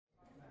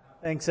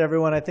Thanks,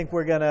 everyone. I think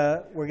we're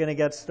gonna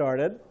get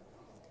started.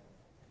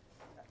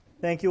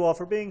 Thank you all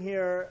for being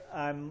here.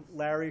 I'm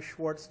Larry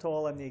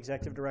Schwartztol. I'm the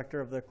Executive Director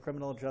of the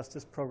Criminal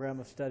Justice Program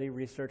of Study,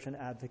 Research, and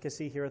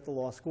Advocacy here at the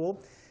law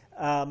school.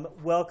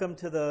 Welcome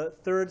to the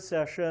third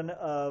session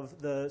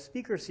of the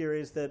speaker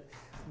series that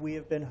we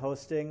have been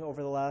hosting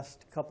over the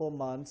last couple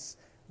months,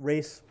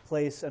 Race,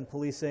 Place, and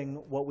Policing,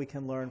 What We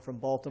Can Learn from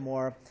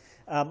Baltimore.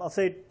 I'll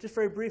say just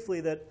very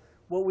briefly that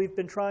what we've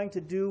been trying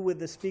to do with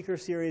the speaker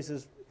series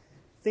is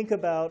think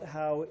about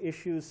how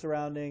issues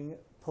surrounding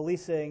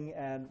policing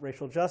and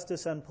racial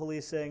justice and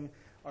policing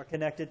are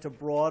connected to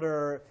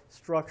broader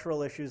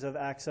structural issues of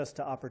access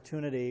to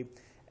opportunity.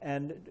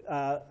 And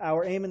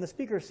our aim in the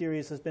speaker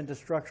series has been to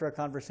structure a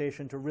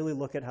conversation to really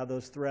look at how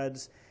those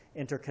threads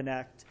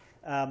interconnect.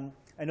 I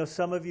know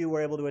some of you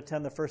were able to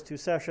attend the first two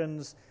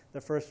sessions,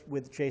 the first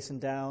with Jason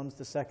Downs,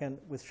 the second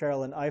with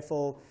Sherilyn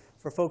Eiffel.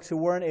 For folks who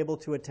weren't able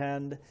to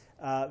attend,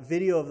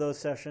 video of those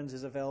sessions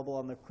is available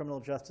on the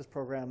Criminal Justice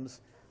Program's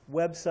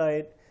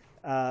website.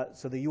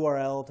 So the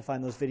URL to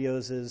find those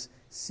videos is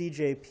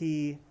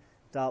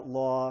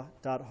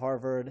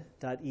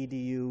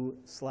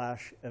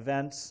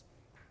cjp.law.harvard.edu/events.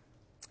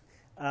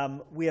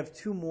 We have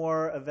two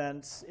more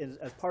events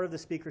as part of the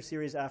speaker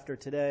series after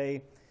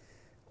today.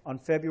 On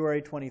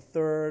February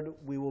 23rd,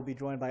 we will be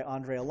joined by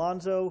Andre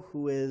Alonso,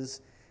 who is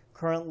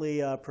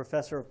currently a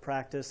professor of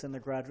practice in the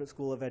Graduate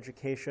School of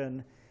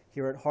Education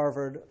here at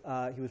Harvard.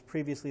 He was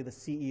previously the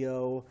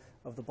CEO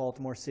of the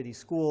Baltimore City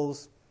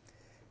Schools.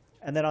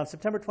 And then on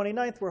September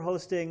 29th, we're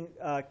hosting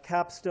a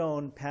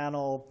capstone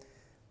panel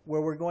where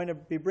we're going to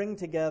be bringing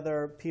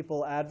together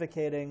people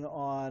advocating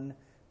on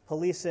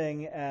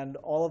policing and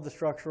all of the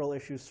structural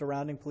issues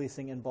surrounding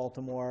policing in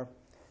Baltimore.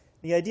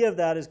 The idea of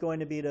that is going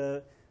to be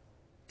to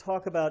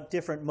talk about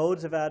different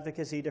modes of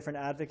advocacy, different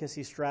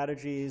advocacy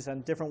strategies,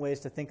 and different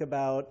ways to think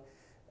about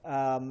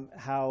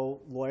how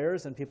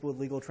lawyers and people with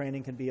legal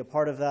training can be a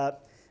part of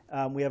that.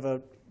 We have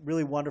a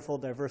really wonderful,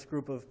 diverse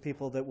group of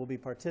people that will be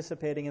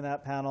participating in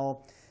that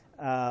panel.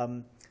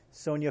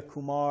 Sonia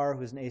Kumar,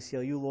 who's an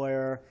ACLU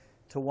lawyer,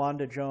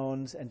 Tawanda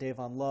Jones and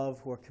Davon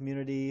Love, who are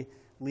community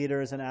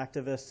leaders and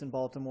activists in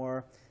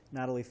Baltimore,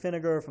 Natalie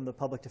Finnegar from the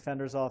Public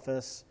Defender's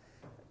Office,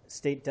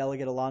 State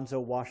Delegate Alonzo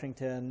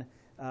Washington,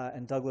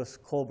 and Douglas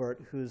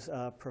Colbert, who's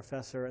a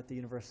professor at the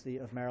University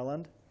of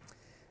Maryland.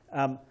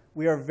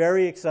 We are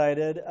very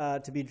excited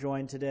to be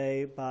joined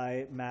today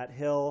by Matt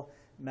Hill.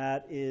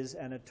 Matt is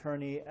an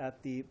attorney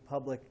at the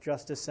Public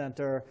Justice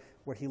Center,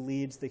 where he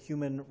leads the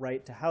Human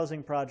Right to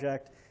Housing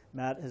Project.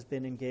 Matt has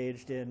been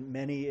engaged in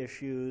many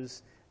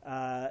issues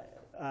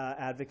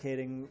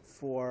advocating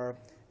for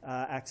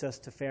access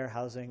to fair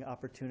housing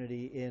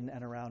opportunity in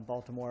and around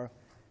Baltimore.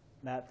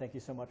 Matt, thank you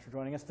so much for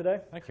joining us today.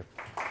 Thank you.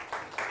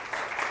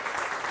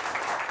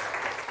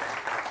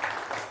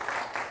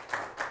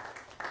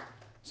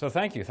 So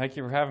thank you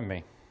for having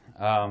me.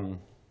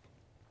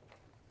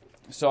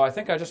 So I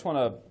think I just want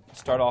to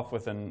start off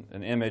with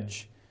an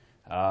image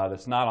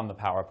that's not on the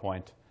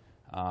PowerPoint.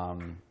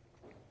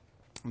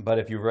 But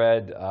if you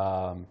read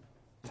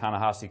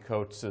Ta-Nehisi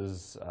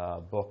Coates'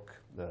 book,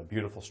 The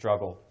Beautiful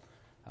Struggle,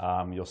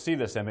 you'll see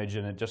this image,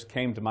 and it just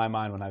came to my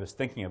mind when I was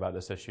thinking about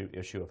this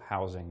issue of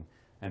housing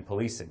and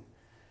policing.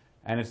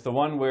 And it's the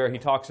one where he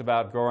talks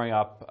about growing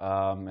up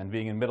and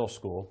being in middle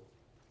school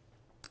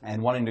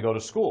and wanting to go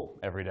to school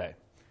every day,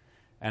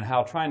 and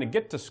how trying to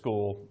get to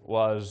school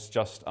was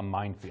just a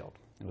minefield.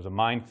 It was a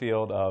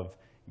minefield of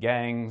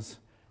gangs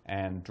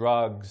and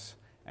drugs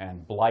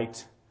and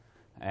blight,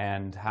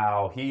 and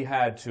how he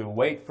had to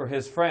wait for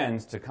his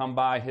friends to come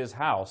by his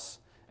house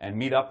and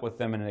meet up with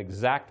them in an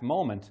exact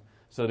moment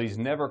so that he's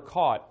never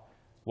caught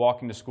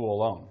walking to school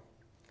alone.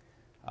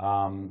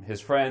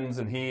 His friends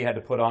and he had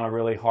to put on a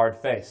really hard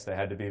face. They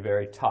had to be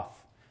very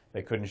tough.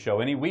 They couldn't show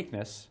any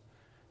weakness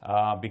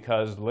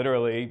because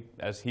literally,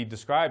 as he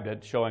described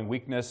it, showing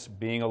weakness,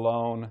 being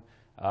alone,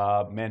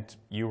 meant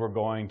you were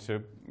going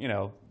to,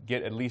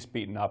 get at least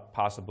beaten up,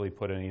 possibly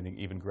put in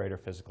even greater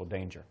physical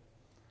danger.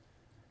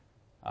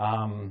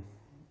 And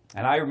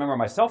I remember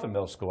myself in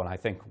middle school, and I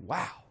think,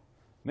 wow,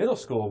 middle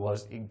school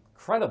was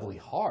incredibly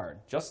hard.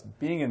 Just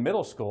being in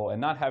middle school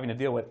and not having to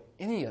deal with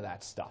any of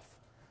that stuff.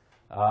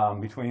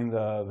 Between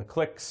the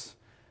cliques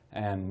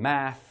and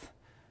math,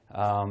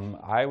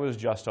 I was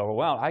just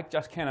overwhelmed. I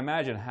just can't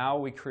imagine how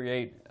we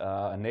create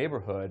a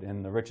neighborhood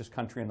in the richest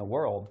country in the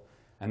world,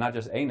 and not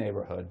just a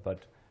neighborhood,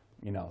 but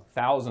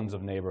thousands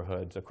of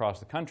neighborhoods across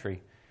the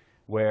country,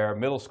 where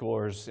middle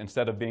schoolers,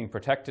 instead of being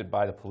protected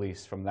by the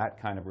police from that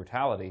kind of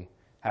brutality,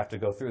 have to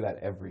go through that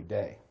every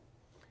day.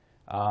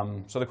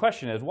 So the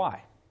question is,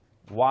 why?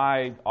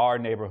 Why are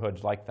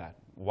neighborhoods like that?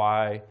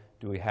 Why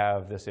do we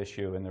have this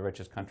issue in the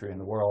richest country in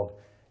the world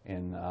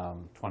in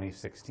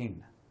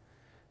 2016?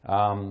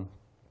 And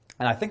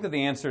I think that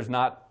the answer is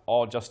not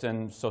all just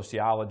in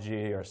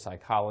sociology or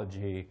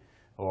psychology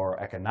or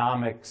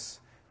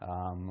economics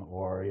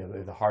or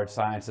the hard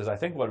sciences. I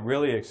think what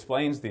really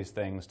explains these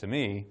things to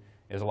me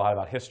is a lot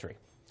about history.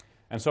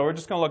 And so we're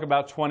just going to look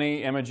about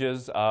 20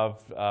 images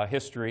of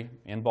history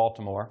in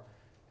Baltimore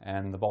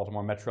and the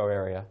Baltimore metro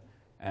area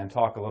and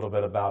talk a little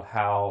bit about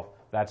how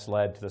that's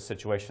led to the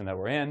situation that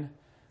we're in,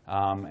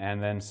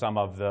 and then some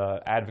of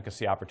the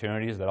advocacy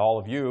opportunities that all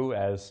of you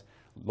as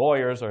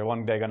lawyers are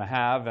one day going to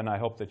have, and I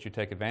hope that you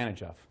take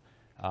advantage of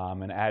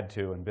and add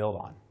to and build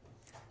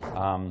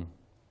on.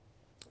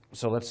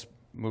 So let's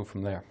move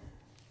from there.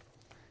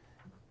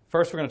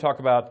 First, we're going to talk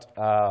about,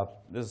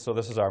 this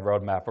is our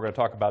roadmap. We're going to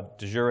talk about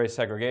de jure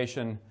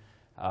segregation,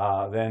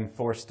 then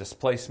forced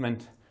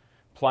displacement,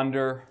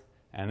 plunder,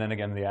 and then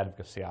again the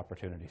advocacy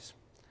opportunities.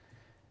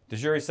 De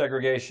jure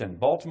segregation.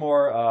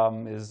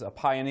 Baltimore is a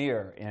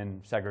pioneer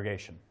in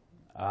segregation.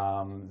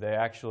 They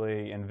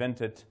actually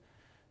invented,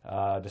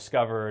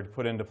 discovered,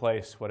 put into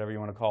place, whatever you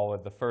want to call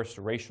it, the first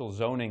racial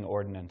zoning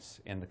ordinance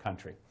in the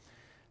country.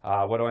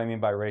 What do I mean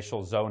by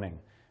racial zoning?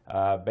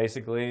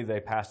 Basically, they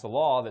passed a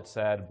law that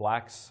said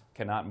blacks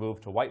cannot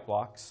move to white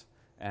blocks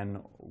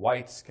and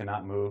whites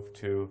cannot move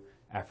to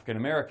African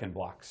American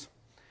blocks.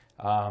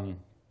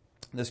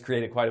 This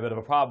created quite a bit of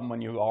a problem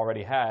when you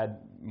already had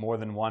more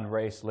than one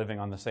race living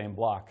on the same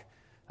block.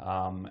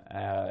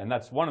 And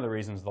that's one of the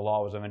reasons the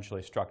law was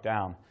eventually struck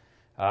down.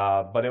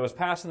 But it was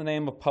passed in the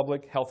name of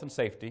public health and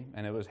safety,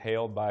 and it was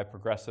hailed by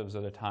progressives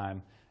at the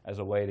time as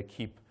a way to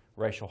keep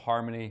racial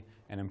harmony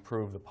and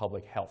improve the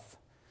public health.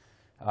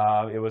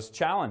 It was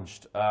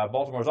challenged.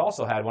 Baltimore's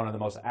also had one of the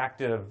most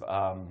active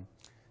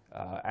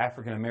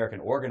African-American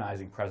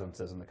organizing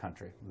presences in the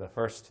country. The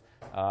first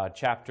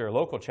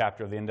local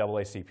chapter of the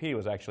NAACP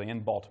was actually in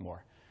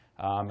Baltimore.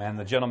 And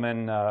the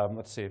gentleman,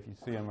 let's see if you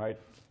see him right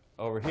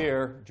over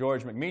here,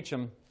 George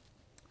McMeacham,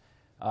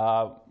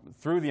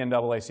 through the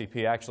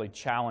NAACP actually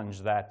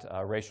challenged that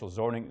racial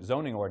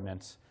zoning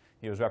ordinance.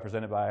 He was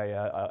represented by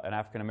an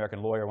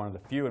African-American lawyer, one of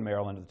the few in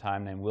Maryland at the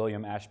time, named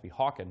William Ashby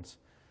Hawkins.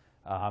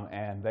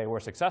 And they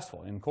were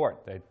successful in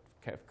court. They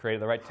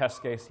created the right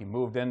test case. He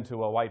moved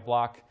into a white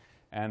block,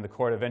 and the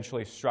court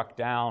eventually struck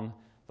down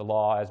the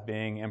law as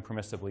being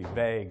impermissibly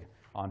vague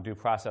on due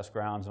process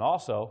grounds, and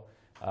also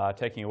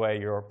taking away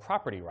your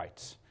property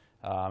rights.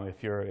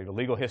 If you're a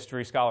legal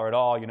history scholar at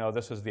all, you know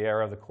this is the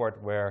era of the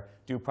court where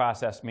due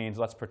process means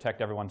let's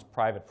protect everyone's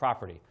private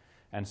property.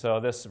 And so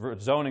this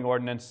zoning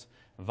ordinance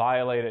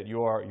violated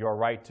your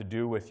right to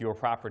do with your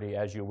property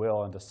as you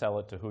will and to sell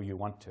it to who you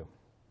want to.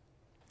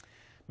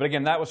 But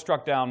again, that was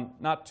struck down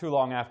not too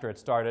long after it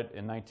started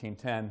in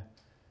 1910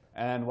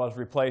 and was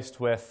replaced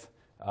with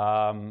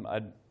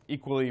an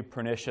equally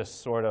pernicious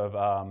sort of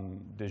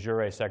de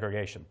jure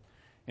segregation.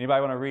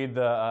 Anybody want to read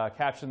the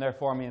caption there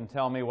for me and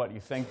tell me what you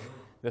think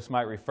this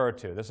might refer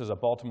to? This is a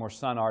Baltimore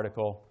Sun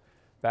article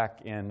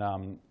back in,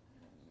 I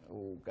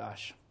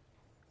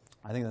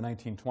think the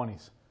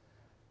 1920s.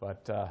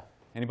 But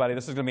anybody,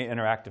 this is going to be an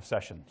interactive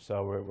session,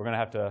 so we're going to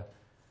have to,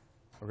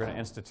 we're going to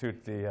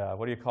institute the,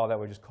 what do you call that?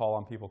 We just call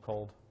on people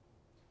cold?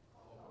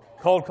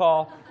 Cold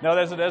call. No,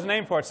 there's a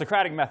name for it,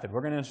 Socratic method. We're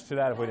going to institute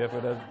that if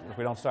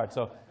we don't start.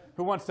 So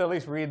who wants to at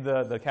least read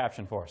the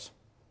caption for us?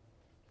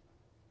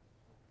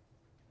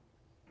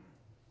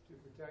 To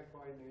protect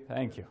my neighbors,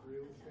 Thank you.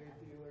 real estate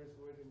dealers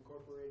would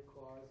incorporate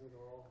clause in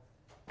all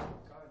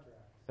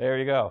contracts. There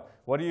you go.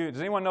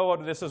 Does anyone know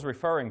what this is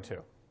referring to?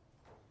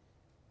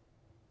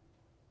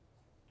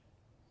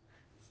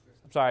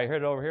 I'm sorry, I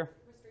heard it over here.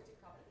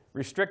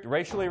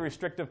 Racially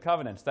restrictive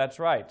covenants, that's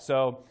right.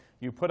 So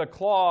you put a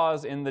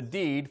clause in the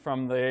deed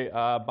from the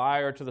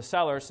buyer to the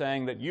seller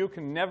saying that you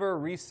can never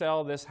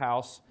resell this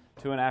house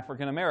to an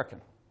African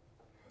American.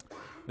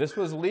 This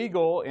was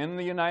legal in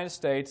the United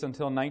States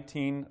until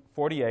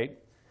 1948,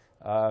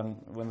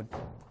 when the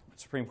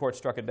Supreme Court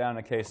struck it down in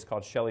a case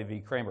called Shelley v.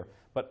 Kramer.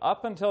 But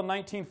up until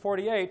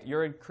 1948,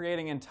 you're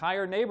creating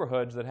entire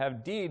neighborhoods that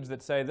have deeds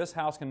that say this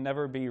house can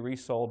never be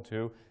resold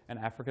to an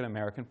African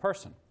American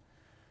person.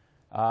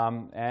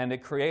 And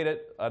it created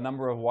a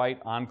number of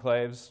white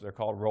enclaves. They're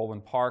called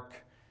Roland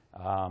Park,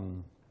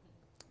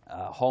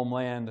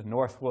 Homeland,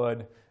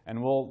 Northwood,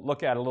 and we'll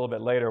look at a little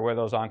bit later where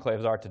those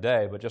enclaves are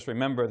today. But just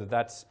remember that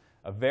that's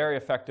a very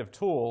effective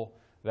tool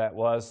that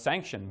was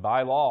sanctioned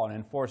by law and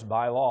enforced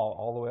by law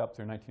all the way up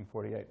through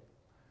 1948.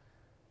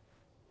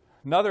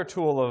 Another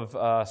tool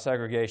of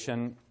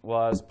segregation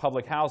was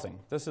public housing.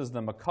 This is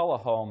the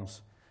McCullough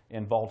homes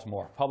in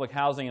Baltimore. Public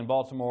housing in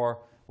Baltimore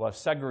was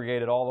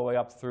segregated all the way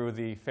up through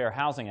the Fair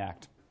Housing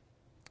Act.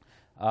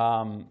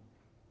 The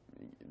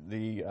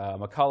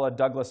McCullough,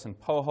 Douglas, and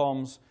Poe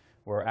homes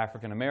were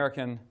African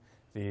American.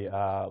 The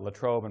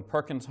Latrobe and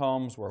Perkins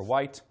homes were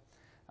white.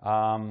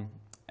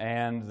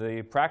 And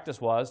the practice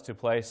was to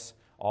place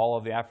all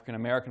of the African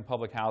American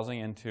public housing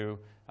into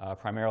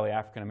primarily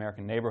African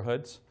American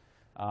neighborhoods,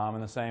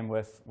 and the same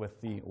with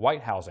the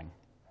white housing.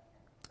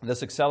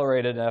 This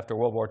accelerated after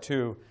World War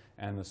II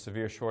and the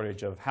severe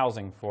shortage of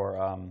housing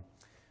for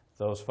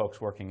those folks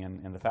working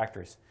in the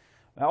factories.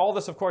 Now, all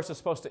this, of course, is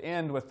supposed to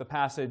end with the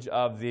passage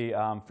of the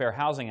Fair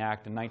Housing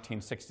Act in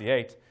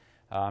 1968,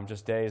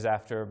 just days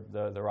after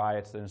the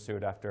riots that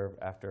ensued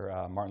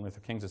after Martin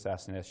Luther King's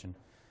assassination.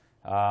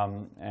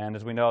 And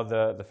as we know,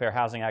 the Fair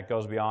Housing Act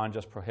goes beyond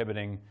just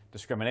prohibiting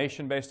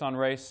discrimination based on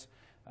race.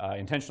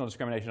 Intentional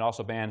discrimination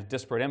also bans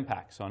disparate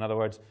impact. So in other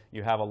words,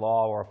 you have a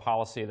law or a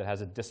policy that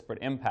has a disparate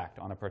impact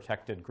on a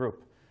protected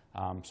group,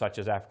 such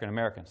as African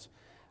Americans.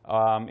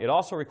 It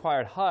also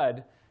required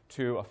HUD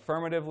to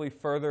affirmatively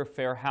further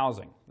fair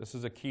housing. This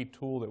is a key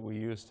tool that we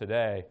use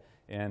today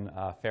in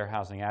fair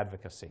housing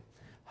advocacy.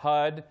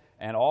 HUD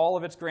and all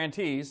of its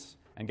grantees,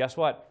 and guess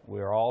what?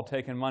 We're all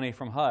taking money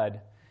from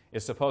HUD,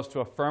 is supposed to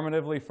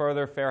affirmatively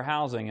further fair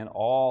housing in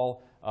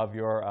all of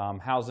your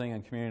housing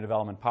and community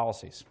development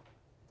policies.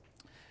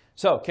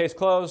 So, case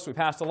closed. We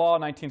passed a law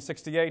in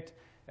 1968.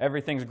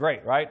 Everything's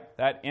great, right?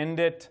 That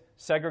ended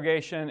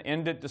segregation,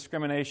 ended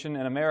discrimination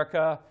in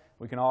America.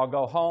 We can all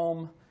go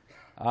home.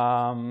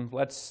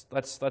 Let's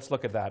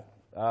look at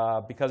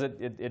that because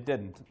it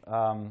didn't.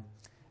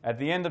 At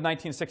the end of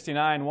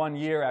 1969, 1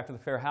 year after the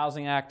Fair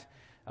Housing Act,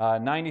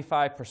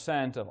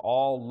 95% of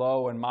all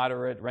low and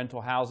moderate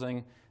rental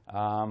housing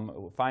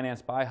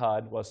financed by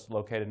HUD was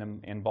located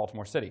in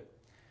Baltimore City.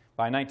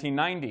 By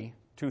 1990,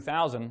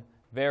 2000,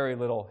 very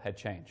little had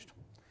changed.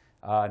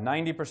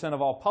 90%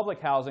 of all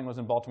public housing was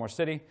in Baltimore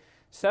City.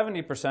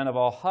 70% of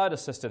all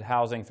HUD-assisted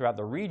housing throughout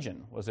the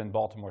region was in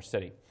Baltimore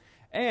City.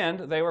 And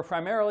they were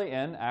primarily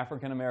in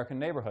African American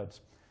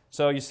neighborhoods.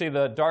 So you see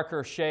the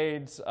darker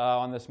shades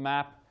on this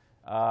map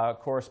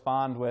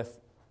correspond with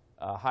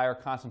a higher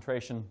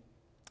concentration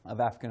of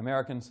African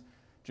Americans.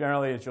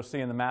 Generally, as you'll see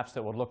in the maps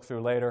that we'll look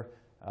through later,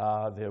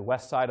 the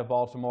west side of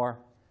Baltimore,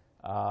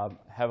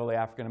 heavily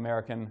African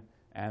American,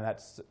 and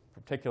that's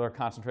particular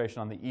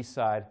concentration on the east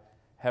side,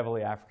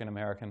 heavily African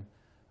American.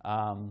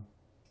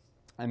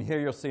 And here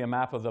you'll see a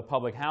map of the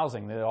public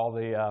housing. All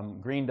the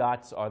green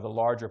dots are the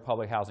larger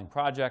public housing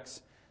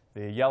projects.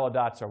 The yellow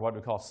dots are what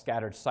we call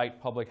scattered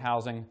site public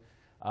housing.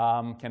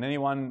 Can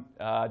anyone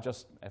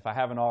just, if I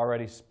haven't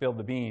already spilled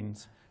the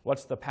beans,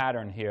 what's the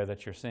pattern here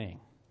that you're seeing?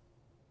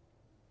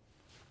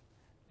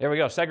 There we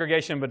go,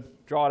 segregation,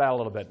 but draw it out a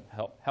little bit.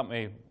 Help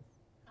me.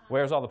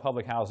 Where's all the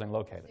public housing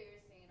located? So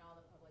you're seeing all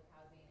the public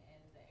housing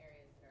in the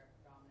areas that are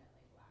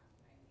predominantly black.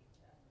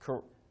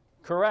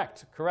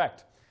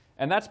 Correct.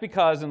 And that's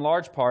because, in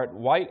large part,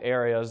 white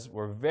areas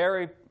were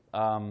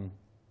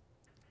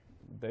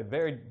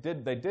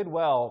they did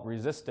well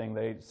resisting.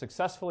 They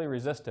successfully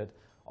resisted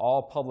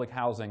all public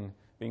housing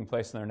being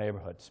placed in their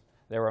neighborhoods.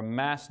 There were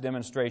mass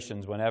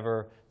demonstrations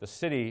whenever the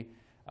city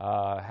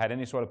had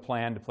any sort of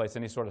plan to place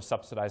any sort of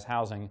subsidized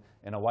housing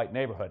in a white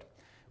neighborhood.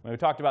 When we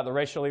talked about the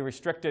racially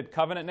restricted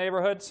covenant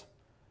neighborhoods,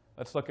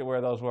 let's look at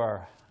where those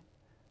were.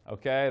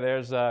 Okay,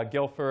 there's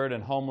Guilford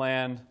and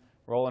Homeland,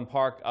 Roland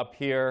Park up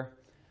here.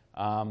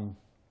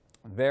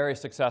 Very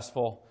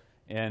successful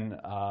in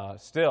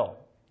still,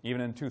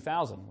 even in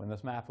 2000 when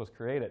this map was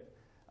created,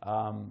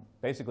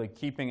 basically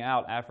keeping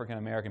out African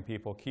American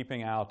people,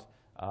 keeping out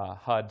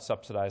HUD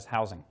subsidized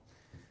housing.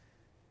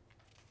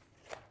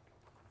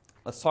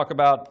 Let's talk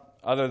about,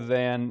 other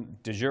than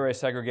de jure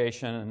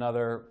segregation,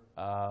 another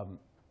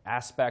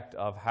aspect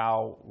of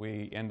how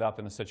we end up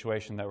in the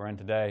situation that we're in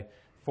today,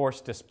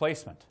 forced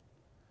displacement.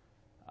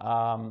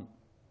 So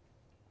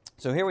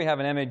here we have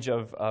an image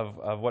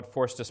of what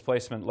forced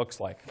displacement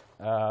looks like.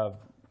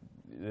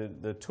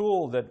 The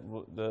tool,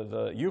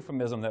 the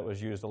euphemism that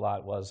was used a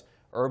lot was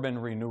urban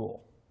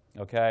renewal.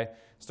 Okay,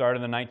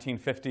 started in the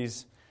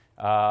 1950s.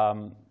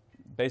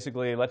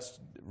 Basically, let's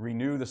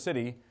renew the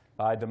city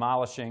by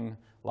demolishing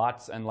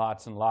lots and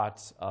lots and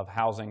lots of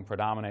housing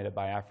predominated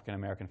by African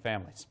American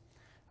families.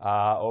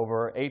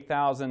 Over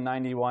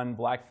 8,091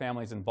 black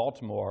families in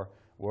Baltimore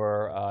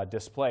were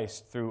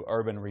displaced through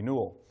urban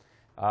renewal.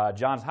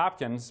 Johns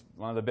Hopkins,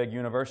 one of the big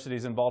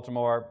universities in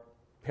Baltimore,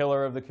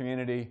 pillar of the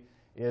community,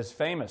 is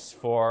famous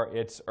for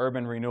its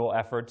urban renewal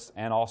efforts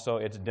and also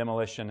its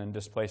demolition and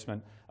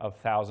displacement of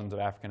thousands of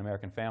African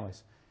American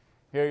families.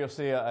 Here you'll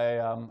see,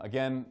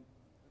 again,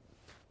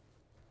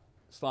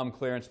 slum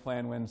clearance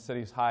plan wins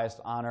city's highest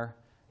honor.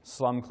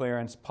 Slum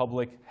clearance,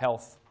 public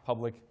health,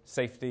 public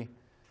safety.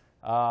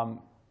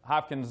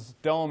 Hopkins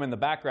Dome in the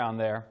background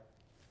there,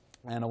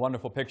 and a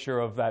wonderful picture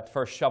of that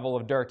first shovel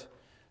of dirt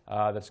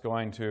that's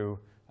going to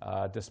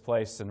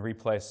displace and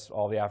replace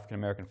all the African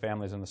American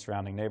families in the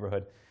surrounding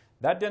neighborhood.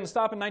 That didn't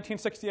stop in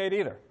 1968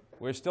 either.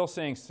 We're still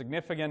seeing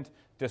significant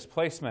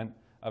displacement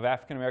of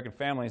African American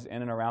families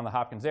in and around the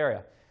Hopkins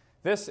area.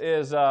 This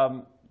is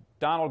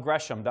Donald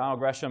Gresham. Donald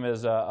Gresham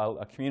is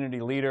a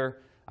community leader.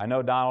 I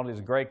know Donald is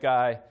a great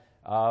guy,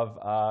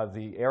 of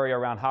the area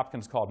around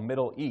Hopkins called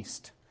Middle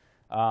East.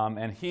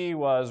 And he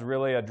was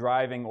really a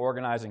driving,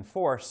 organizing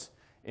force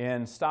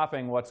in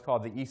stopping what's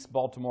called the East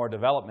Baltimore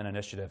Development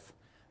Initiative.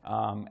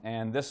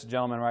 And this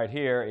gentleman right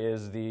here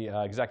is the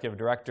executive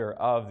director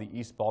of the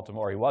East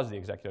Baltimore, he was the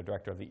executive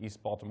director of the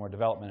East Baltimore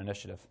Development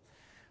Initiative.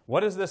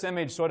 What does this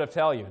image sort of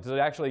tell you? It's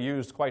actually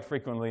used quite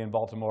frequently in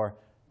Baltimore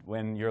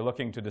when you're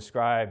looking to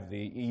describe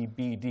the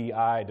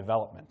EBDI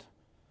development.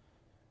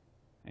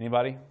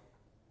 Anybody?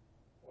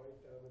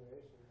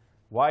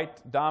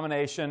 White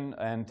domination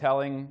and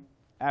telling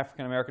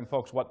African American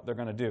folks what they're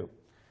going to do.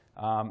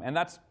 And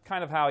that's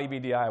kind of how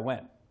EBDI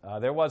went.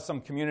 There was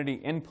some community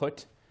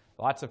input,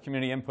 lots of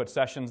community input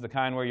sessions, the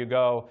kind where you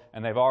go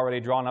and they've already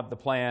drawn up the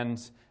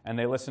plans and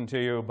they listen to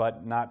you,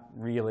 but not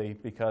really,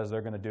 because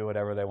they're going to do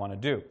whatever they want to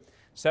do.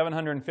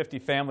 750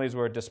 families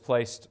were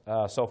displaced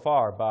so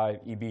far by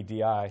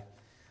EBDI,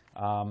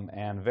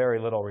 and very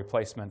little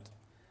replacement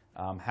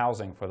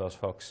housing for those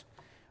folks.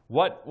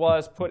 What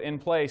was put in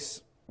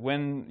place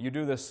when you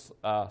do this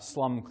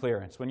slum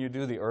clearance, when you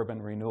do the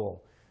urban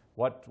renewal?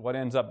 What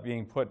ends up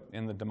being put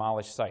in the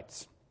demolished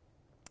sites?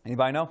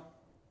 Anybody know?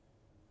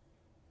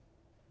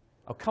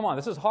 Oh, come on,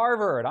 this is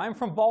Harvard. I'm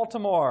from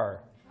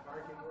Baltimore.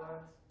 Parking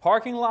lots?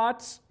 Parking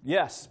lots?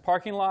 Yes,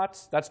 parking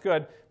lots. That's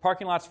good.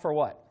 Parking lots for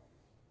what?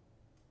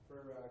 For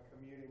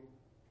commuting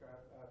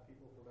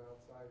people from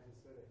outside the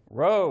city.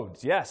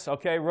 Roads, yes.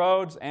 Okay,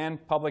 roads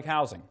and public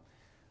housing.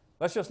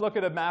 Let's just look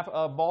at a map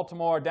of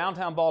Baltimore,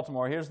 downtown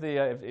Baltimore. Here's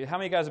the, how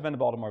many of you guys have been to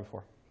Baltimore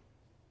before?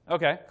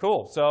 Okay,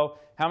 cool. So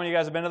how many of you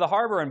guys have been to the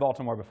harbor in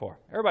Baltimore before?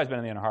 Everybody's been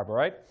in the Inner Harbor,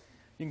 right?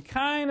 You can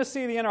kind of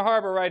see the Inner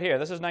Harbor right here.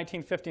 This is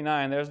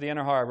 1959. There's the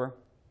Inner Harbor.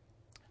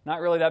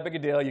 Not really that big a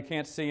deal. You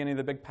can't see any of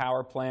the big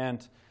power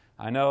plant.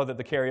 I know that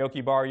the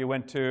karaoke bar you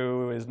went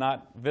to is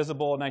not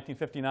visible in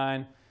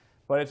 1959,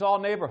 but it's all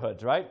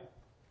neighborhoods, right?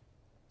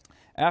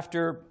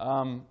 After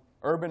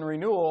urban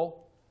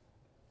renewal,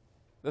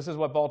 this is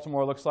what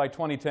Baltimore looks like.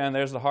 2010,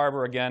 there's the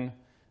harbor again.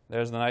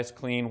 There's the nice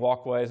clean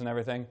walkways and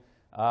everything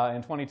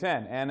in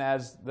 2010. And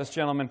as this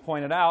gentleman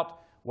pointed out,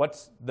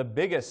 what's the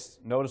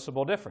biggest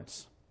noticeable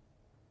difference?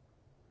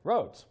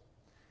 Roads.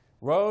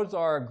 Roads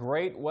are a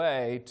great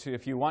way to,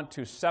 if you want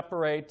to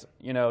separate,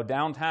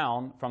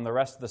 downtown from the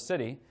rest of the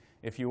city,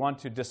 if you want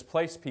to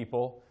displace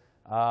people,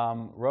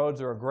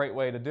 roads are a great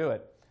way to do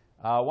it.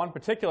 One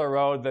particular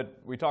road that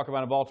we talk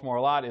about in Baltimore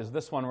a lot is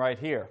this one right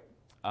here.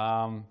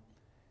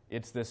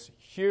 It's this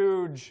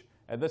huge,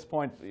 at this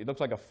point, it looks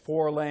like a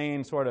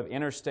 4-lane sort of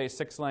interstate,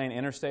 6-lane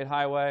interstate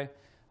highway.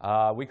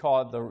 We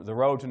call it the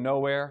road to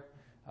nowhere.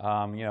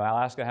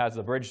 Alaska has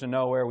the bridge to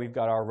nowhere. We've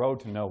got our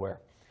road to nowhere.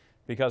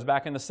 Because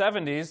back in the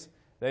 70s,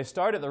 they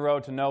started the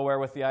road to nowhere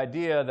with the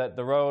idea that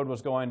the road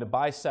was going to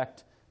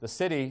bisect the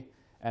city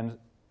and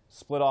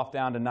split off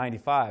down to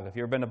 95. If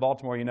you've ever been to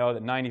Baltimore, you know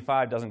that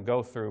 95 doesn't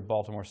go through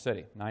Baltimore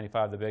City.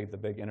 95, the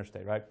big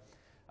interstate, right?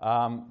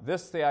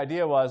 The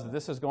idea was that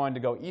this is going to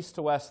go east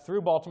to west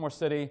through Baltimore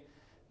City,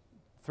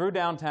 through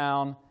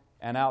downtown,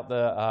 and out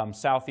the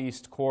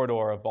southeast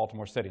corridor of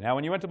Baltimore City. Now,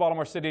 when you went to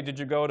Baltimore City, did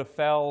you go to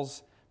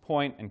Fells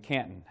Point and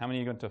Canton? How many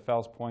of you went to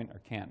Fells Point or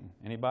Canton?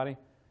 Anybody?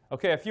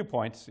 Okay, a few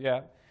points,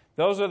 yeah.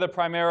 Those are the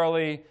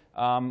primarily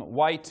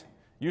white,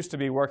 used to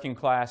be working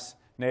class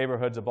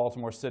neighborhoods of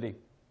Baltimore City.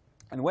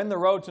 And when the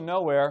road to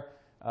nowhere,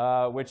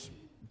 which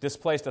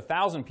displaced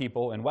 1,000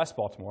 people in West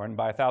Baltimore, and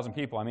by 1,000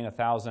 people I mean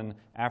 1,000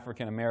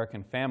 African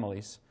American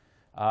families,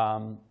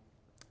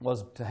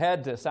 was to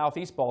head to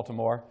southeast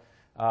Baltimore,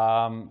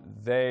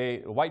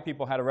 white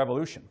people had a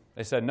revolution.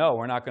 They said, no,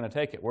 we're not going to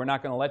take it. We're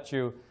not going to let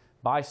you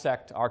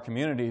bisect our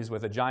communities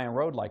with a giant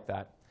road like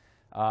that.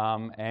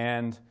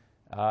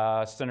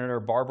 Senator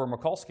Barbara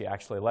Mikulski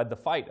actually led the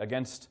fight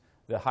against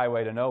the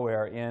highway to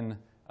nowhere in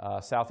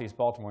southeast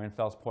Baltimore, in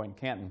Fells Point and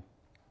Canton.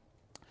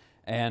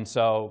 And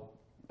so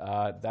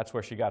that's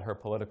where she got her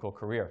political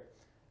career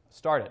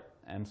started.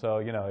 And so,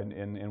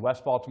 in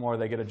West Baltimore,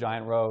 they get a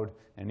giant road.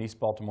 In East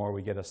Baltimore,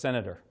 we get a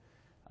senator.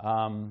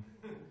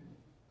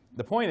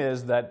 The point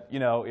is that,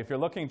 if you're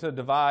looking to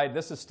divide,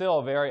 this is still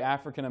a very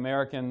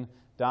African-American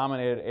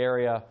dominated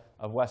area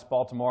of West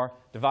Baltimore.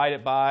 Divide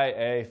it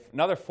by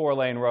another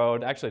 4-lane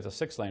road. Actually,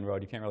 it's a 6-lane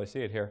road. You can't really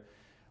see it here.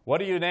 What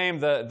do you name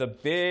the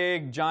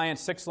big, giant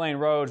 6-lane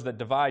roads that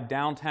divide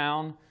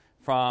downtown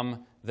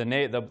from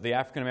the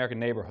African-American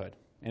neighborhood?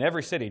 In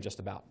every city, just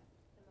about.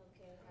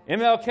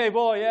 MLK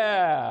Boy,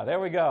 yeah, there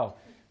we go.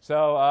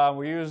 So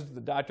we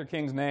used Dr.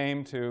 King's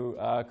name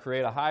to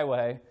create a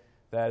highway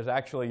that is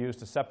actually used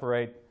to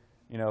separate,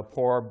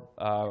 poor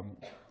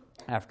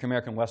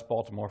African-American West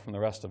Baltimore from the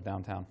rest of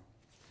downtown.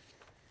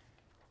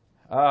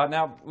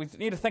 Now, we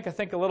need to think, I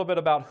think, a little bit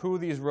about who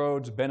these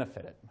roads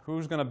benefited.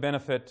 Who's going to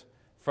benefit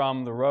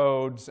from the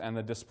roads and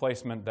the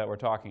displacement that we're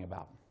talking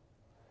about?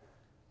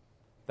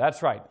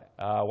 That's right,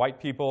 white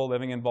people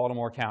living in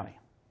Baltimore County.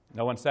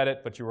 No one said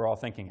it, but you were all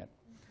thinking it.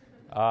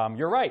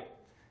 You're right.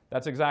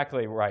 That's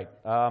exactly right.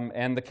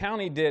 And the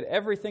county did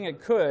everything it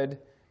could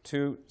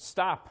to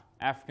stop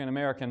African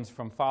Americans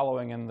from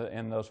following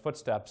in those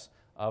footsteps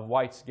of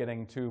whites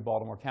getting to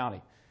Baltimore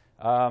County.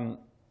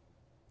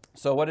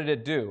 So what did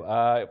it do?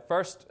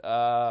 First,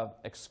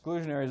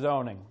 exclusionary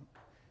zoning.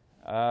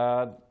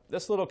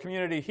 This little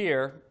community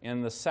here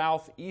in the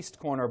southeast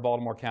corner of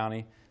Baltimore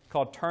County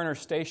called Turner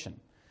Station.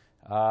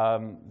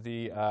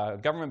 The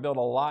government built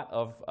a lot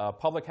of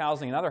public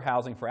housing and other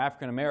housing for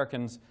African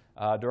Americans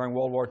during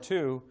World War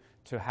II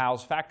to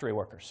house factory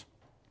workers.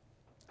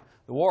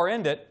 The war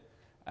ended,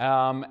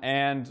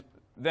 and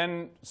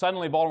then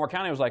suddenly Baltimore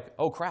County was like,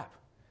 oh crap,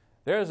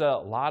 there's a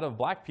lot of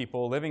black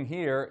people living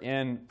here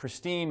in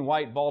pristine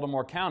white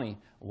Baltimore County.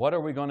 What are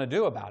we going to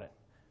do about it?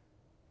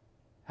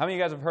 How many of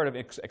you guys have heard of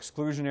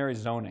exclusionary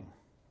zoning?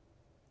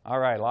 All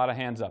right, a lot of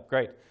hands up.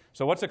 Great.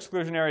 So what's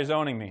exclusionary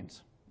zoning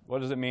means? What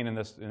does it mean in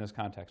this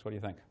context? What do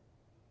you think?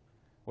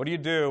 What do you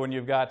do when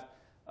you've got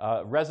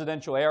a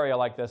residential area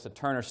like this at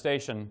Turner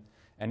Station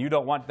and you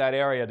don't want that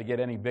area to get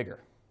any bigger?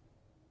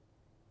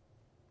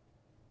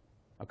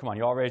 Oh, come on,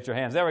 you all raised your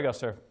hands. There we go,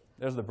 sir.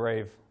 There's the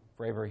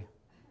bravery.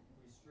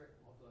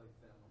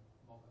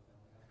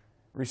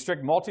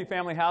 Restrict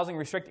multifamily housing,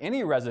 restrict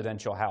any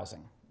residential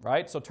housing,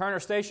 right? So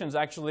Turner Stations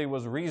actually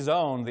was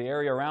rezoned, the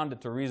area around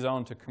it to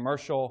rezone to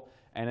commercial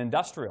and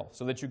industrial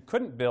so that you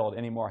couldn't build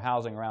any more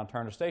housing around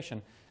Turner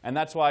Station. And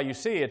that's why you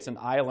see it's an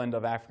island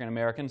of African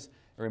Americans.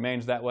 It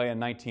remains that way in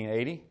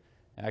 1980. It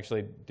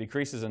actually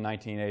decreases in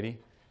 1980.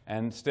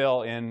 And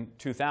still in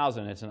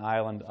 2000, it's an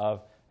island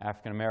of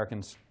African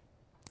Americans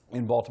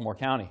in Baltimore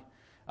County.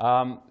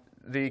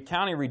 The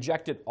county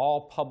rejected all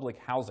public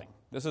housing.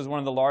 This is one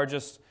of the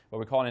largest, what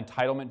we call an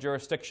entitlement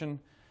jurisdiction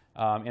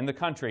in the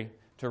country,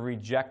 to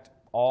reject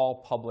all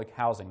public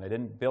housing. They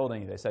didn't build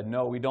any. They said,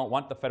 no, we don't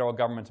want the federal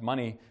government's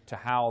money to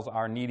house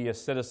our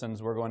neediest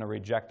citizens. We're going to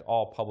reject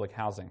all public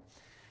housing.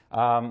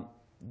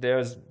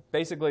 There's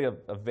basically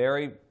a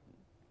very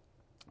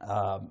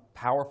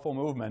powerful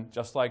movement,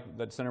 just like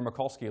that Senator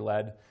Mikulski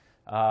led,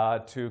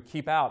 to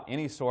keep out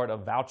any sort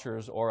of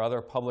vouchers or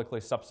other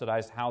publicly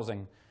subsidized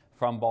housing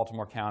from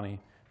Baltimore County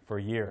for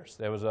years.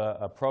 There was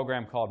a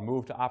program called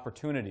Move to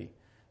Opportunity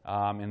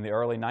in the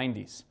early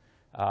 90s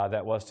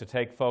that was to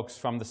take folks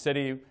from the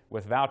city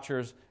with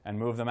vouchers and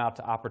move them out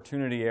to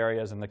opportunity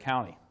areas in the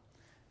county.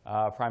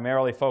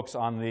 Primarily folks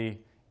on the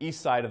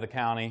east side of the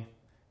county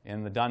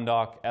in the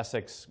Dundalk,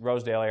 Essex,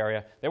 Rosedale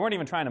area. They weren't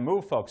even trying to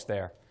move folks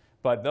there,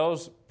 but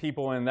those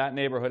people in that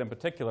neighborhood in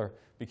particular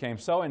became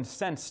so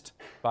incensed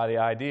by the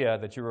idea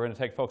that you were going to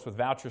take folks with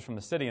vouchers from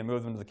the city and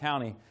move them to the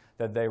county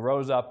that they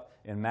rose up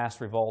in mass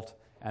revolt,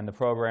 and the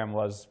program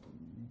was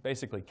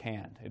basically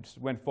canned. It just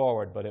went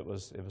forward, but it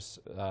was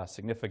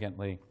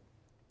significantly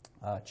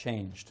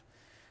changed.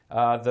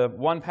 The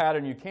one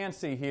pattern you can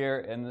see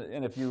here,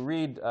 and if you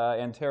read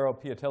Antero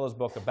Piatilla's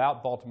book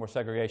about Baltimore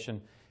segregation,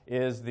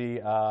 is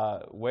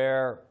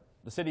where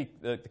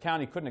the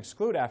county couldn't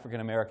exclude African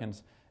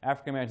Americans.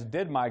 African Americans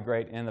did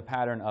migrate in the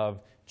pattern of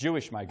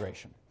Jewish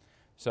migration.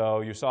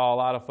 So you saw a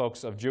lot of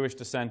folks of Jewish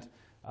descent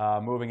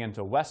moving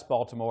into West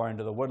Baltimore,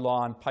 into the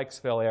Woodlawn,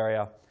 Pikesville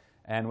area,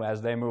 and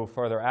as they moved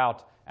further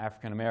out,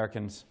 African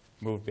Americans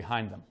moved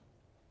behind them.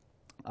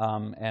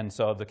 And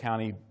so the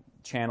county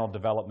channeled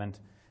development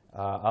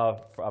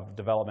of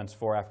developments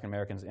for African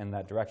Americans in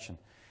that direction.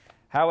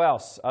 How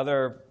else?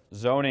 Other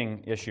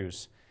zoning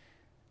issues.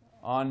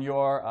 On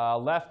your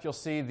left, you'll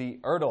see the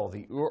URDL,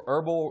 the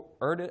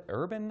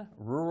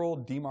Urban-Rural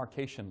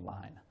Demarcation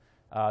Line.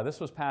 This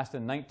was passed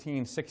in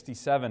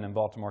 1967 in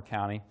Baltimore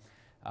County,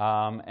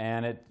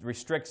 and it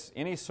restricts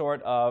any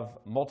sort of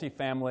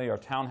multifamily or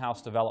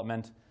townhouse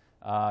development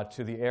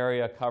to the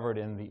area covered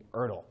in the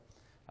URDL.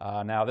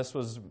 Now, this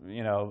was,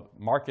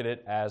 marketed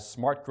as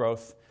smart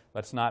growth.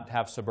 Let's not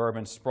have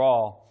suburban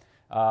sprawl,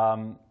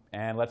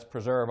 and let's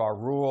preserve our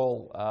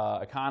rural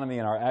economy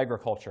and our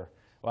agriculture.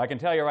 Well, I can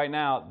tell you right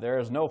now,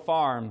 there's no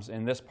farms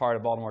in this part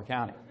of Baltimore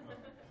County.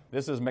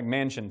 This is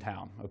McMansion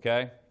Town,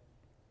 okay?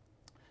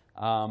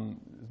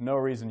 There's no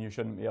reason you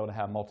shouldn't be able to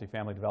have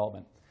multifamily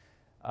development.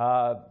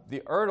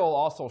 The URDL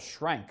also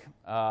shrank.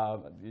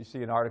 You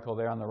see an article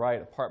there on the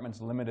right,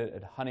 apartments limited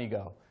at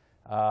Honeygo.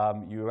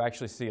 You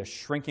actually see a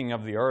shrinking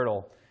of the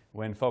URDL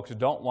when folks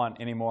don't want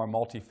any more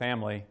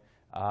multifamily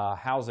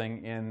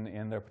housing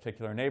in their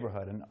particular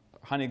neighborhood. And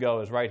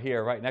Honeygo is right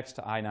here, right next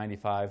to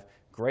I-95.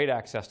 Great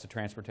access to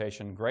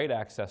transportation, great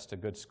access to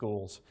good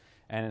schools.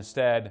 And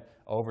instead,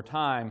 over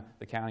time,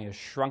 the county has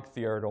shrunk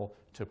the URDL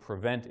to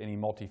prevent any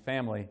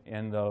multifamily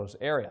in those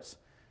areas.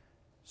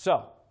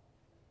 So,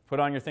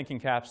 put on your thinking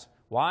caps.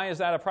 Why is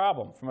that a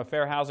problem from a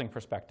fair housing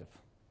perspective?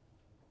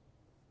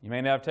 You may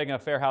not have taken a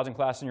fair housing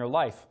class in your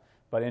life,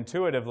 but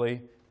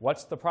intuitively,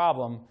 what's the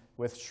problem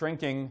with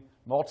shrinking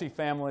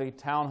multifamily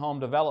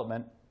townhome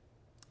development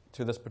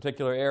to this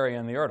particular area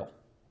in the URDL?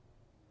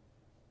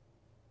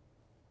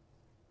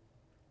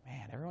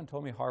 Man, everyone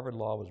told me Harvard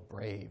Law was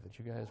brave, that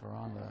you guys were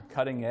on the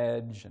cutting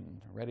edge and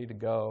ready to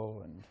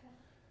go, and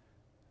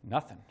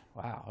nothing.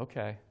 Wow,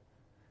 okay.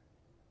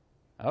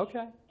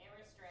 Okay. It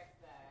restricts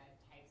the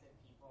types of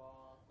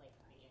people, like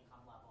the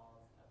income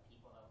levels of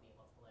people that will be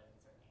able to live in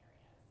certain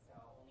areas. So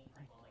only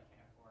people that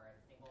can afford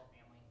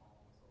single-family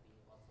homes will be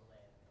able to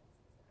live in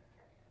specific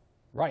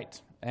areas. Right.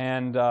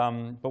 And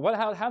but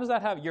how does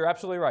that have? You're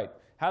absolutely right.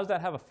 How does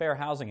that have a fair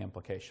housing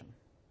implication?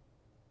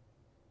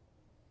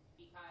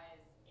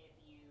 Because if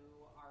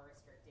you are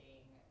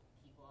restricting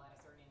people at a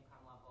certain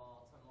income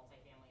level to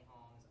multifamily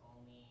homes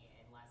only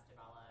in less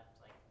developed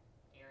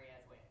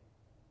areas with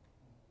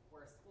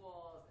worse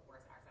schools,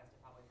 worse access to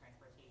public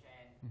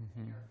transportation,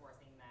 and you're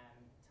forcing them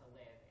to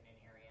live in an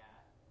area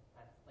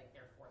that's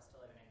they're forced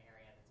to live in an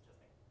area that's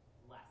just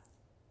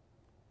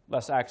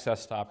less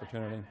access to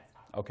opportunity.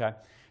 Okay.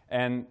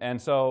 And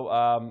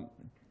so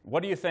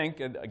what do you think,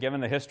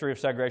 given the history of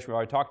segregation we've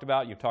already talked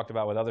about, you've talked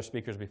about with other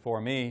speakers before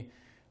me,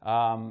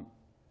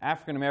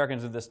 African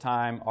Americans at this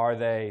time, are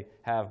they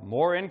have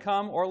more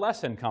income or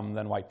less income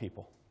than white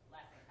people?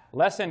 Less income.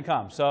 less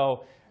income.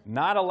 So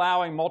not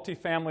allowing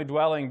multifamily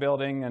dwelling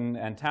building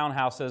and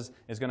townhouses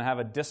is going to have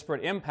a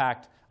disparate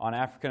impact on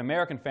African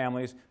American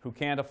families who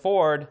can't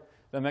afford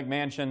the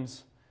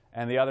McMansions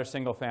and the other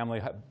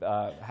single-family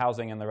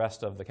housing in the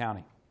rest of the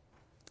county.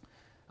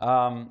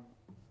 Baltimore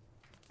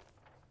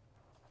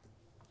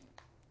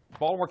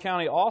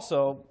County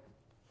also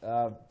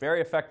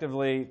very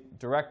effectively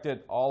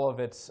directed all of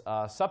its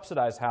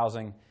subsidized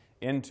housing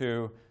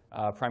into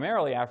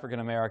primarily African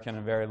American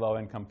and very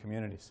low-income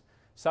communities.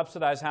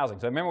 Subsidized housing.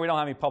 So remember, we don't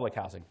have any public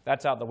housing.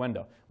 That's out the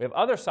window. We have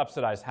other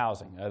subsidized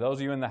housing. Those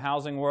of you in the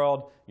housing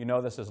world, you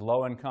know this as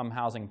low-income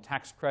housing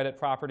tax credit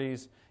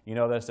properties. You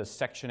know this as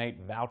Section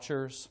 8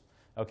 vouchers.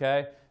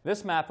 Okay?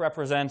 This map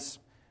represents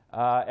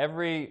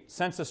every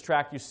census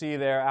tract you see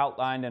there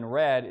outlined in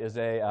red is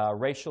a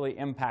racially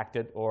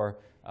impacted or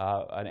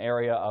an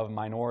area of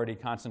minority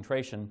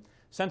concentration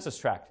census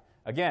tract.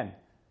 Again,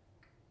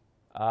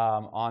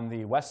 on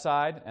the west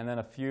side, and then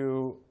a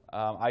few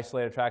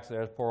isolated tracts.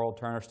 There's poor old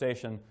Turner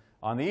Station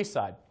on the east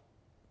side.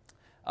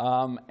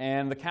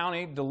 And the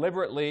county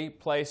deliberately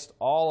placed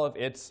all of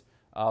its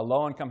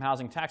low-income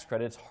housing tax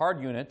credits,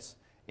 hard units,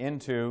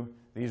 into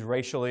these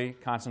racially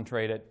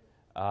concentrated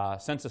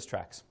census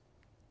tracts.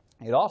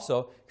 It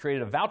also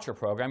created a voucher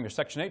program, your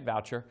Section 8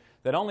 voucher,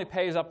 that only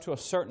pays up to a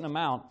certain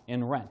amount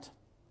in rent.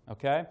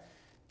 Okay?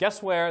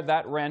 Guess where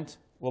that rent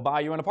will buy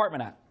you an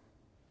apartment at?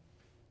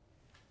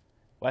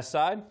 West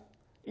side,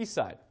 east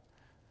side.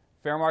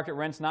 Fair market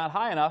rent's not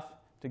high enough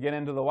to get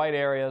into the white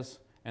areas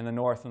in the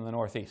north and the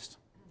northeast.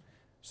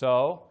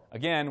 So,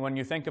 again, when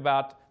you think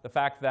about the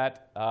fact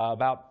that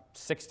about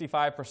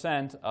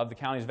 65% of the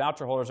county's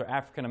voucher holders are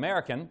African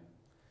American,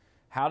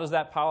 how does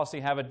that policy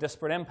have a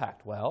disparate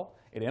impact? Well,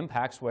 it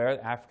impacts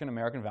where African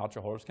American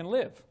voucher holders can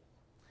live.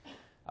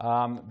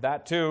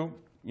 That, too,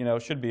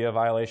 should be a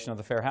violation of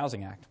the Fair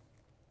Housing Act.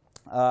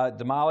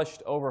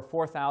 Demolished over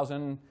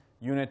 4,000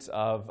 units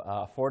of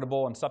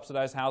affordable and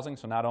subsidized housing.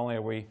 So not only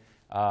are we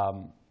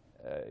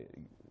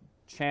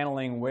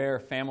channeling where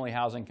family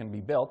housing can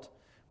be built,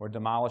 we're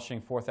demolishing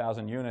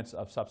 4,000 units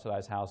of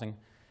subsidized housing.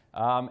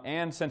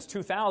 And since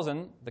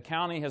 2000, the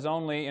county has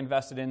only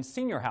invested in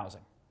senior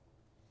housing.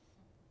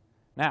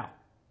 Now,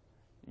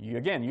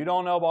 again, you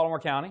don't know Baltimore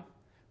County,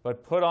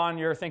 but put on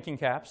your thinking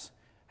caps.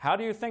 How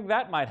do you think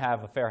that might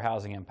have a fair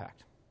housing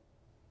impact?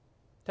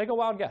 Take a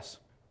wild guess.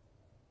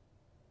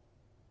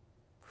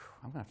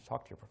 I'm going to have to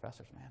talk to your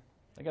professors, man.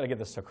 They got to get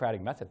this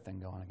Socratic method thing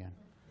going again.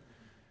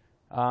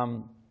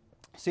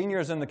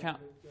 Seniors in the county.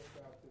 Just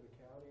out to the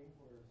county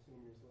where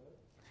seniors live.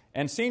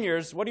 And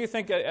seniors, what do you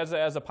think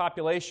as a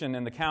population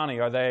in the county?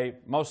 Are they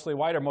mostly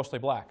white or mostly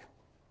black? I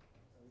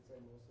would say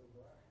mostly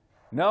black.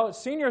 No,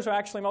 seniors are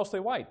actually mostly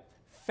white.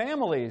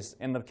 Families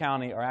in the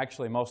county are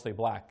actually mostly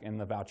black in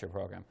the voucher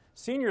program.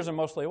 Seniors are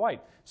mostly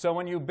white. So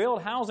when you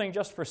build housing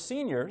just for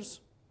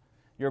seniors,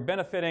 you're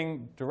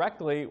benefiting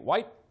directly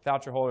white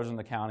voucher holders in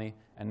the county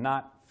and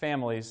not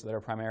families that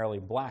are primarily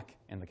black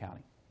in the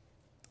county.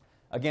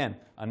 Again,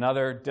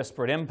 another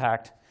disparate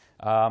impact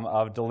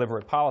of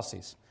deliberate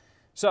policies.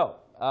 So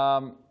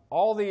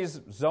all these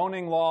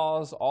zoning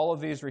laws, all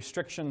of these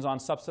restrictions on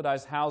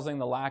subsidized housing,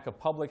 the lack of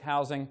public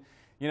housing,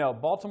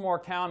 Baltimore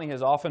County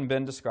has often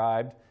been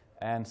described,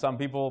 and some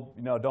people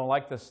don't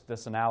like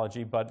this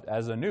analogy, but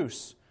as a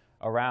noose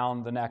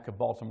around the neck of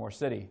Baltimore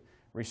City,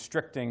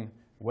 restricting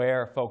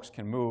where folks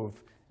can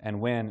move and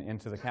when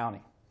into the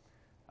county.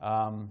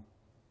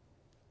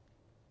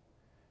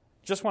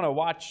 Just want to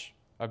watch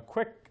a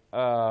quick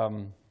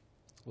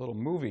little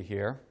movie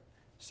here,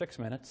 6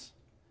 minutes,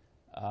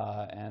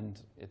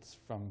 and it's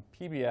from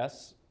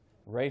PBS,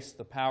 Race,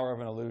 the Power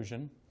of an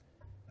Illusion.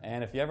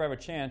 And if you ever have a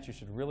chance, you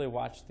should really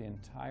watch the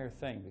entire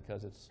thing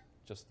because it's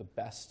just the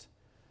best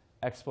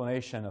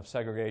explanation of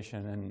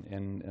segregation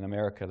in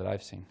America that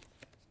I've seen.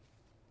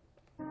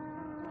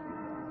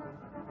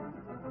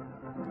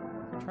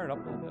 Turn it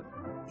up a little bit.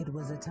 It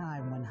was a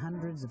time when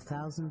hundreds of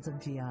thousands of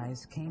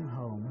GIs came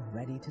home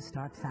ready to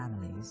start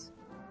families,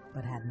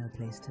 but had no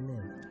place to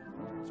live.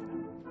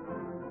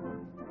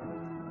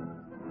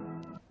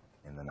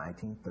 In the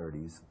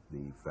 1930s,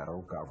 the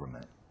federal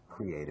government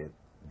created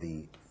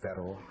the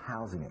Federal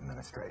Housing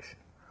Administration,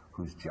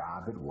 whose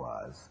job it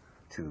was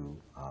to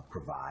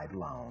provide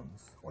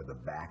loans, or the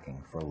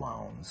backing for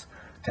loans,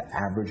 to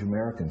average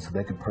Americans so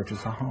they could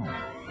purchase a home.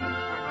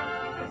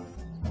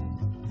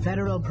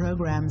 Federal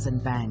programs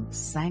and banks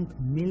sank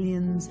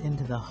millions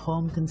into the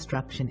home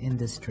construction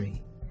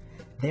industry.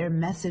 Their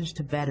message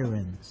to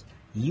veterans: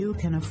 you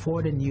can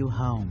afford a new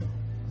home.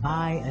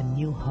 Buy a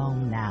new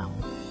home now.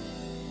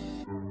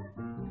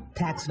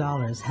 Tax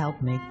dollars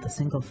helped make the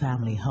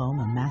single-family home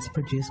a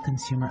mass-produced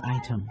consumer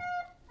item.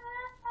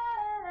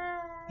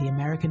 The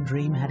American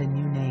dream had a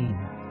new name: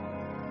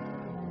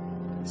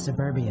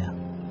 suburbia.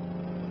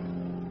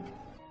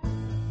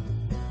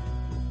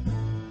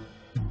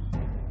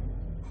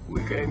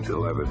 We came to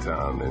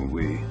Levittown and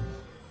we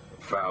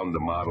found the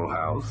model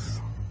house,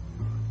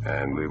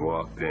 and we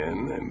walked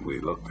in and we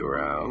looked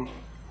around,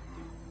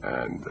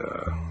 and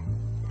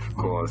of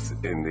course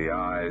in the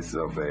eyes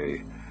of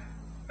a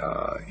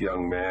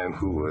young man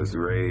who was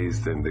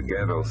raised in the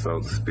ghetto,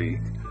 so to speak.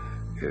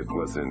 It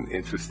was an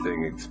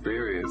interesting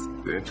experience,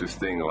 an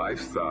interesting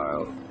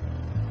lifestyle,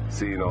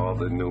 seeing all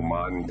the new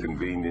modern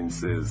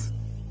conveniences.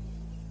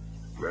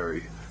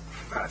 Very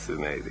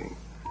fascinating.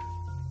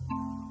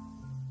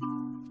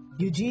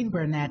 Eugene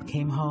Burnett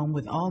came home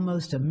with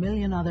almost 1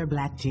 million other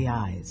black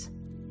GIs.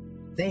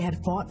 They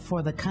had fought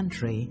for the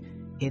country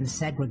in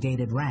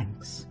segregated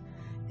ranks.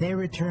 They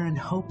returned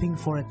hoping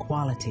for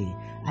equality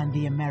and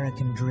the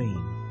American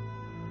dream.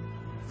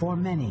 For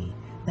many,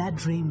 that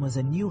dream was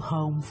a new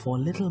home for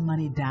little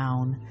money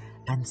down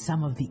and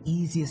some of the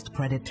easiest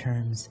credit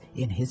terms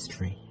in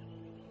history.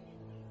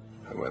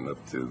 I went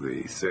up to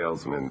the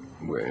salesman.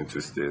 We're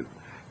interested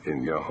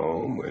in your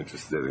home. We're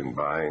interested in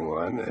buying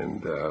one.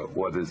 And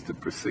what is the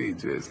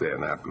procedure? Is there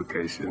an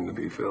application to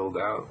be filled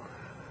out?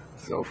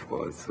 So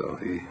forth. So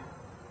he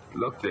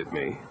looked at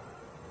me,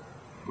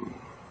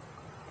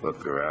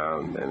 looked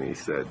around, and he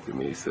said to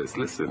me, he says,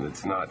 listen,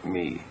 it's not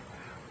me,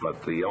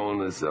 but the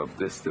owners of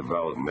this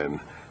development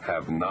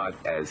have not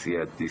as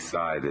yet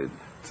decided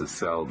to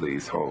sell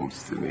these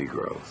homes to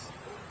Negroes.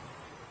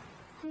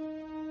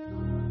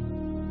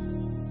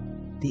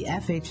 The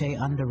FHA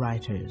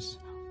underwriters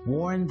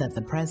warned that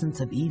the presence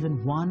of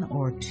even 1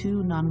 or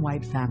 2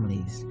 non-white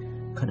families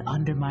could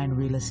undermine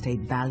real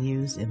estate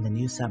values in the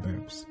new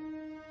suburbs.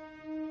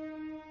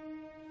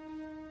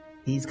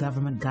 These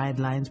government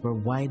guidelines were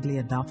widely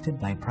adopted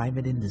by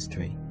private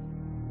industry.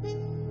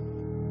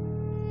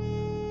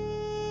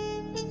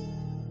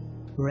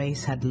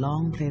 Race had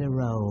long played a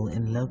role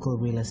in local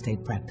real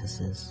estate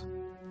practices.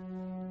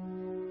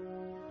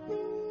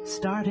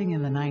 Starting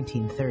in the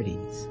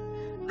 1930s,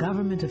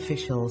 government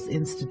officials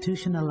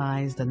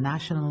institutionalized a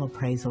national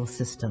appraisal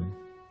system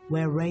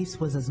where race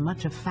was as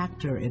much a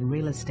factor in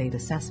real estate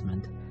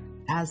assessment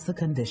as the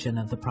condition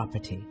of the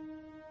property.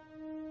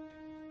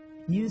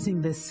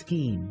 Using this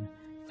scheme,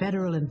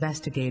 federal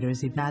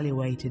investigators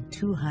evaluated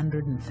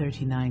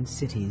 239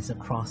 cities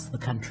across the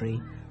country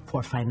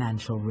for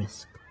financial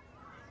risk.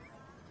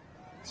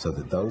 So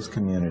that those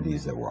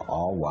communities that were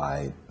all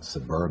white,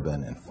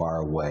 suburban, and far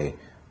away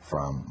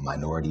from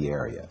minority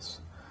areas,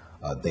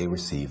 they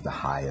received the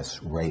highest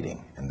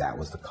rating, and that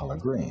was the color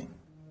green.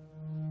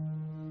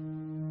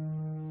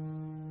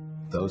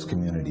 Those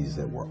communities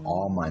that were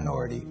all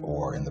minority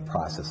or in the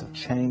process of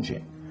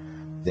changing,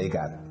 they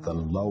got the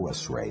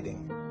lowest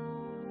rating,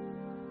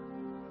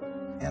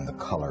 and the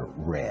color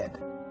red.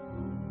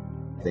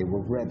 They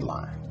were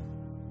redlined.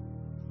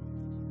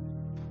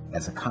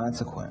 As a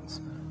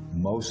consequence,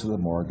 most of the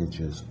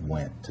mortgages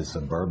went to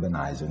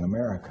suburbanizing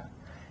America,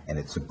 and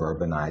it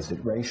suburbanized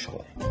it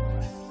racially.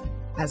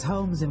 As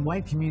homes in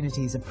white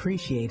communities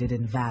appreciated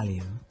in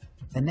value,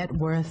 the net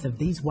worth of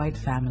these white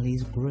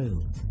families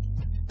grew.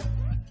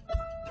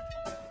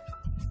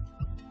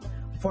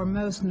 For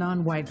most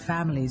non-white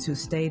families who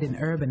stayed in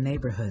urban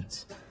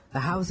neighborhoods, the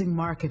housing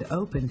market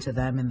open to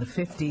them in the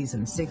 50s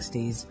and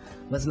 60s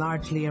was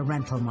largely a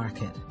rental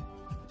market.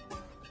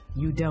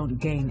 You don't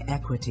gain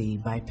equity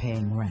by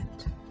paying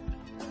rent.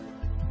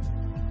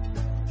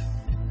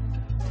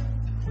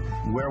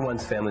 Where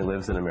one's family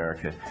lives in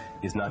America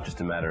is not just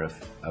a matter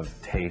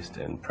of taste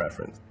and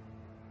preference.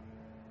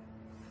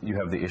 You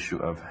have the issue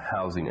of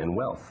housing and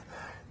wealth.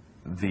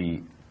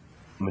 The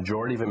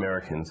majority of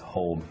Americans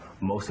hold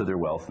most of their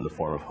wealth in the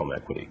form of home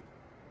equity.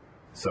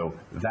 So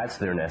that's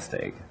their nest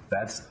egg.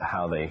 That's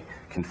how they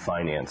can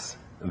finance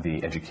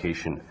the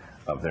education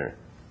of their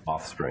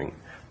offspring.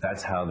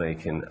 That's how they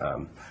can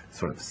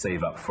sort of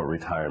save up for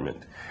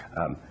retirement.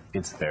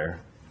 It's their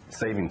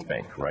savings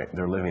bank, right?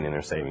 They're living in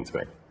their savings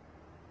bank.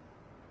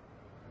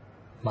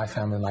 My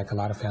family, like a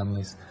lot of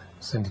families,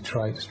 was in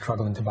Detroit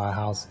struggling to buy a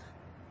house.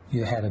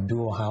 You had a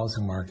dual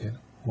housing market,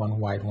 one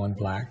white, one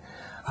black.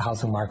 A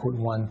housing market with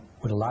one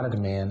with a lot of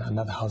demand,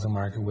 another housing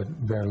market with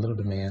very little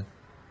demand.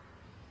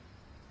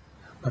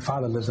 My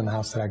father lives in the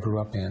house that I grew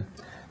up in.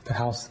 The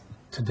house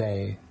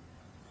today,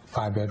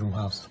 5-bedroom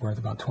house, is worth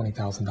about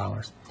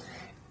 $20,000.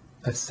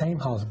 That same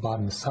house bought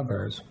in the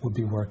suburbs would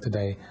be worth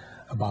today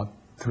about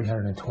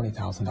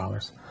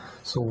 $320,000.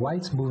 So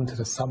whites moving to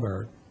the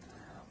suburb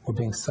were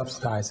being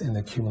subsidized in the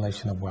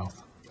accumulation of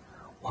wealth,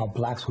 while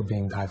blacks were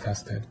being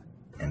divested.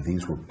 And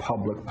these were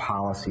public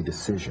policy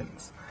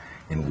decisions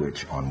in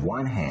which, on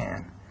one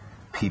hand,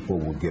 people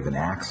were given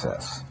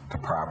access to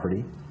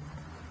property,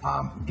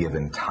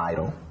 given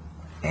title,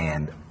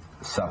 and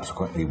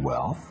subsequently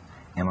wealth,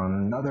 and on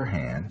another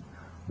hand,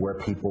 where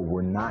people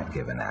were not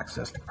given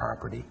access to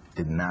property,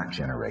 did not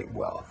generate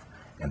wealth,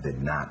 and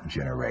did not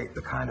generate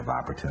the kind of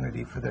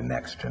opportunity for the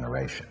next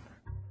generation.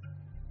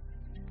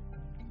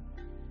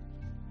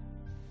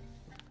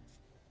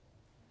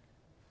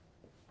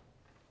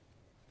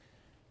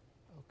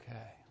 Okay.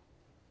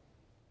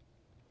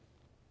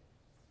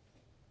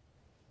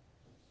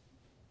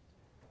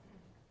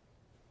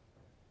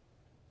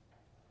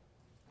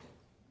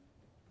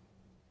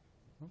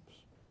 Oops.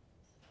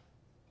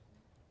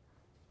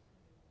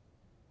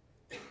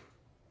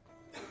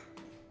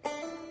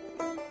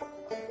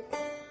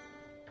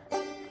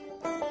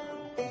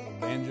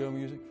 Banjo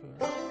music for the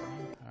rest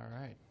of the time? All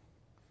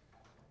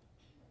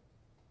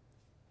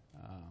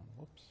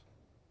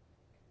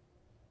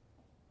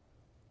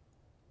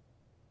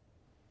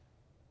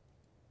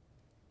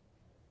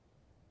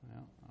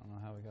I don't know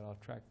how we got off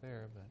track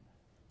there, but.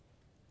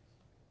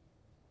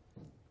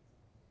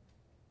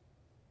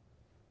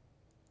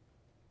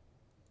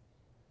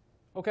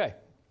 Okay,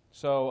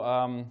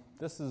 so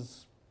this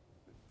is,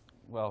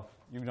 well,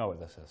 you know what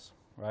this is,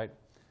 right?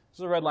 This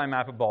is a red line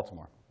map of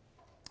Baltimore.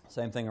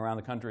 Same thing around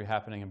the country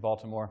happening in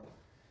Baltimore.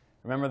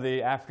 Remember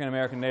the African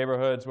American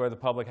neighborhoods where the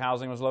public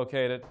housing was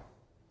located?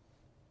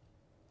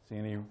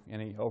 See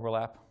any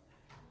overlap?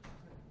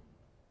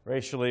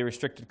 Racially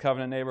restricted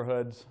covenant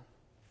neighborhoods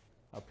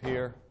up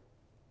here,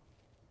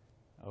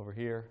 over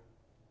here.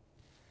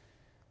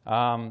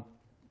 You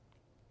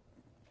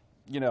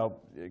know,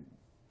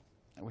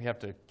 we have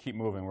to keep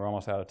moving. We're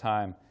almost out of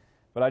time.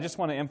 But I just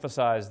want to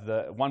emphasize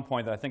the one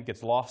point that I think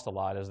gets lost a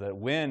lot is that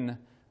when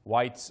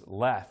whites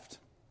left,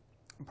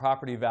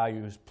 property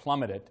values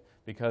plummeted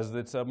because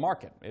it's a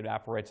market. It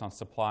operates on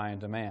supply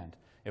and demand.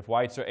 If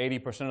whites are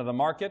 80% of the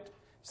market,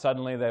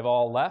 suddenly they've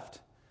all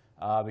left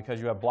because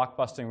you have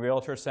blockbusting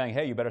realtors saying,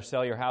 hey, you better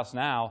sell your house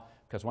now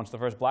because once the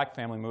first black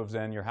family moves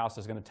in, your house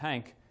is going to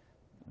tank.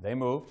 They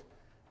moved.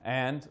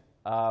 And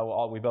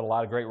we built a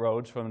lot of great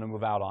roads for them to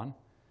move out on.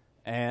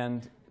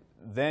 And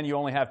then you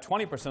only have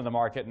 20% of the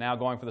market now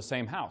going for the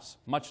same house,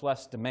 much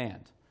less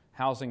demand.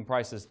 Housing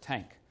prices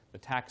tank. The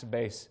tax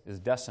base is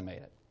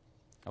decimated.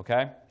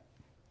 Okay?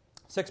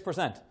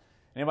 6%.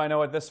 Anybody know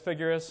what this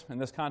figure is in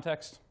this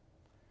context?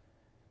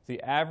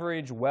 The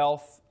average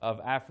wealth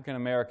of African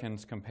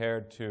Americans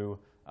compared to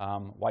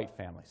white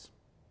families.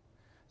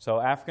 So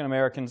African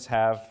Americans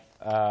have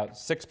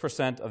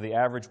 6% of the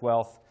average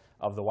wealth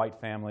of the white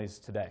families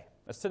today.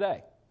 That's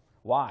today.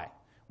 Why?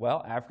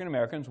 Well, African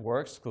Americans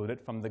were excluded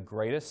from the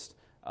greatest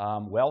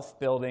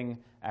wealth-building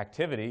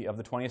activity of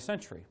the 20th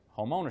century,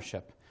 home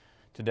ownership.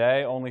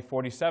 Today, only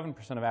 47%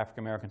 of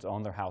African Americans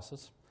own their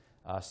houses,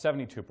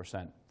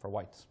 72% for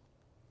whites.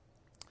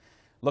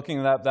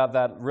 Looking at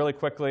that really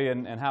quickly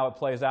and how it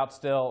plays out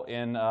still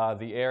in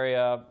the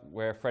area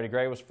where Freddie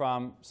Gray was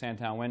from,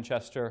 Sandtown,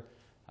 Winchester,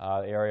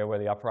 the area where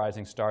the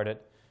uprising started.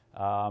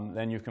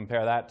 Then you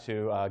compare that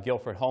to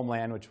Guilford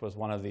Homeland, which was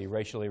one of the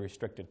racially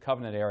restricted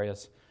covenant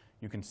areas.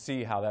 You can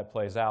see how that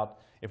plays out.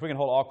 If we can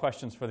hold all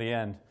questions for the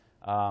end,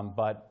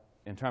 but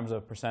in terms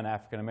of percent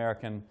African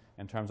American,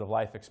 in terms of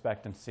life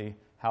expectancy,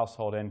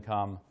 household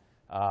income,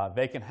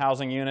 vacant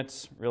housing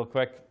units, real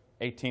quick,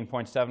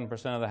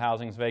 18.7% of the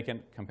housing is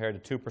vacant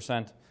compared to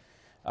 2%.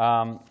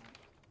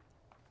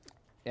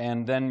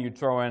 And then you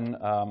throw in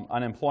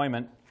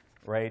unemployment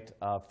rate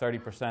of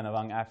 30%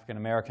 among African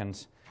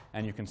Americans,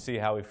 and you can see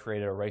how we've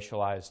created a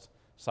racialized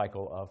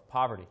cycle of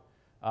poverty.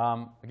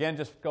 Again,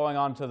 just going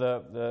on to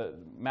the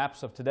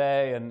maps of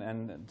today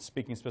and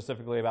speaking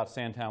specifically about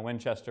Sandtown,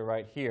 Winchester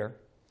right here.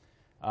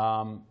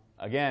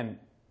 Again,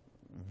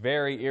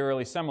 very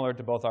eerily similar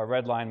to both our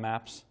red line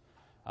maps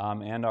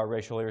and our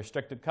racially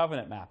restricted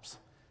covenant maps.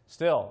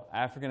 Still,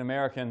 African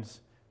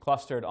Americans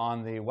clustered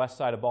on the west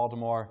side of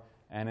Baltimore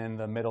and in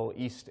the Middle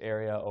East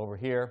area over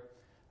here.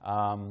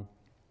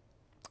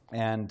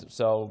 And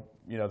so,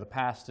 you know, the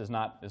past is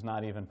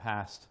not even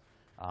past.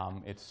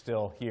 It's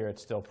still here.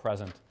 It's still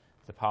present.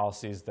 The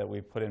policies that we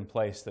put in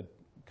place that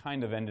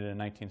kind of ended in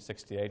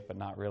 1968 but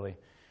not really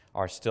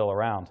are still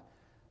around.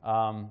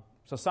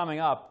 So summing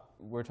up,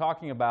 we're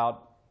talking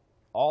about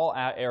all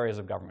areas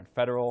of government,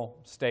 federal,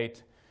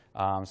 state,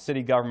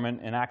 city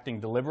government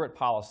enacting deliberate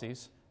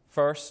policies,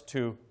 first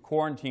to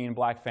quarantine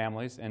black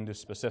families into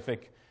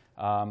specific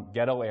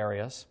ghetto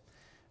areas,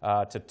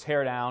 to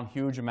tear down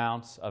huge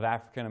amounts of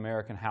African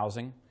American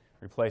housing,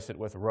 replace it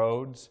with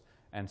roads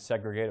and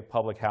segregated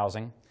public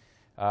housing.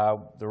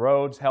 The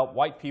roads help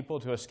white people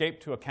to escape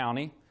to a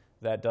county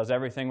that does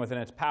everything within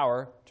its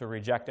power to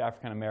reject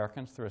African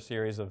Americans through a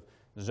series of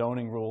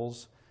zoning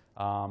rules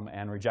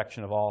and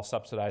rejection of all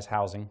subsidized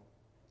housing.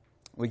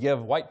 We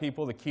give white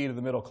people the key to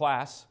the middle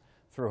class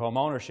through home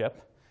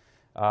ownership,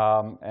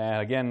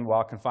 and again,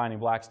 while confining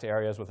blacks to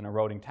areas with an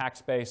eroding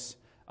tax base,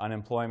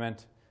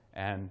 unemployment,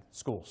 and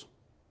schools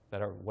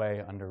that are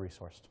way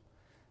under-resourced.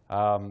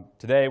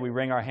 Today, we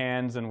wring our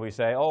hands and we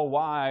say, oh,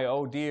 why?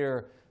 Oh,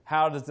 dear,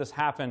 how does this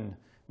happen?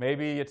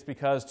 Maybe it's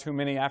because too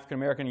many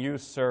African-American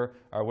youths are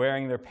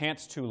wearing their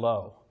pants too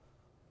low.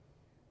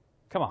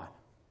 Come on,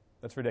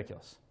 that's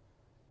ridiculous.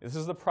 This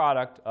is the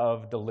product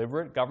of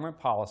deliberate government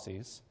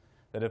policies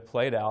that have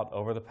played out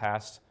over the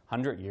past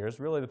 100 years,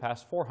 really the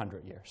past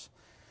 400 years.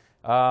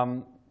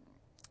 And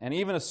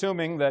even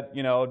assuming that,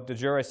 you know, de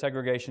jure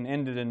segregation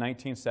ended in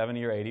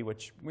 1970 or 80,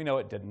 which we know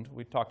it didn't.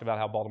 We talked about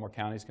how Baltimore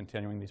County is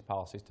continuing these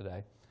policies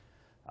today.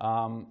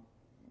 You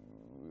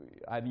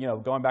know,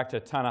 going back to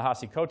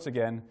Ta-Nehisi Coates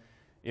again,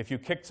 if you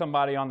kick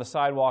somebody on the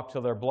sidewalk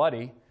till they're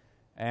bloody,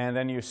 and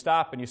then you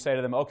stop and you say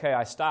to them, okay,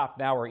 I stopped,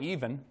 now we're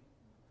even,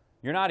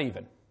 you're not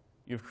even.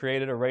 You've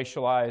created a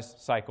racialized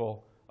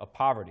cycle of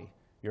poverty.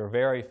 You're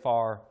very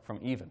far from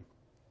even.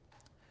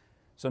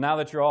 So now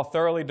that you're all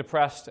thoroughly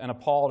depressed and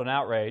appalled and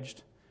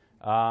outraged,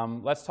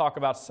 let's talk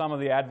about some of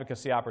the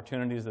advocacy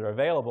opportunities that are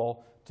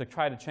available to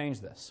try to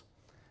change this.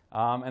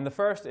 And the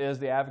first is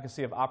the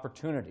advocacy of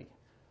opportunity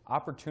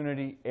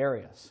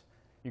areas.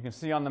 You can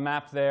see on the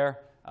map there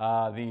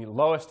the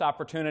lowest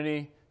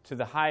opportunity to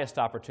the highest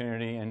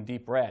opportunity in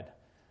deep red.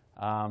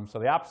 So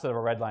the opposite of a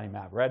redlining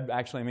map. Red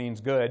actually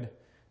means good.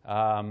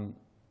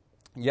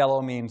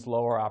 Yellow means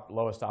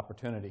lowest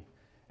opportunity.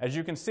 As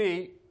you can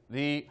see,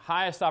 the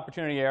highest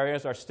opportunity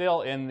areas are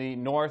still in the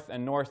north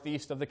and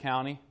northeast of the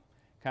county,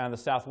 kind of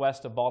the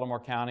southwest of Baltimore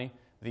County,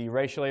 the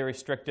racially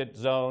restricted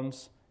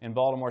zones in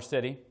Baltimore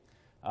City.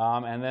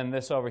 And then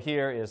this over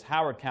here is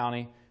Howard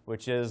County,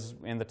 which is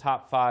in the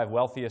top 5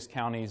 wealthiest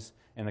counties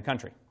in the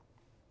country.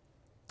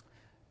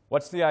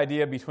 What's the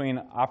idea between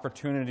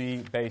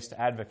opportunity-based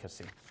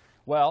advocacy?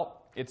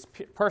 Well, it's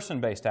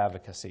person-based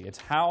advocacy. It's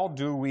how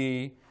do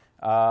we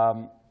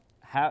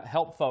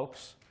help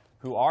folks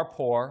who are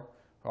poor,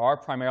 who are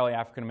primarily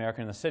African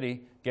American in the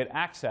city, get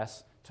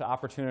access to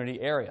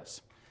opportunity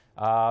areas.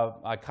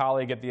 A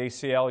colleague at the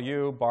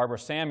ACLU, Barbara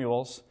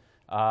Samuels,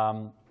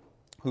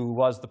 who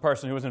was the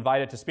person who was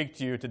invited to speak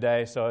to you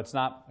today, so it's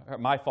not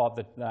my fault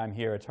that I'm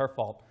here, it's her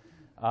fault.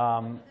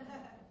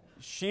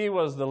 She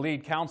was the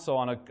lead counsel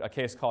on a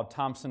case called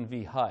Thompson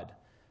v. HUD.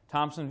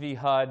 Thompson v.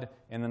 HUD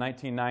in the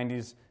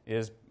 1990s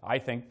is, I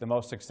think, the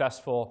most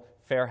successful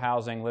fair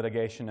housing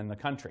litigation in the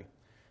country.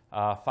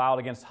 Filed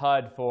against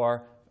HUD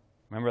for,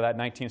 remember that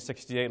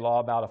 1968 law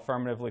about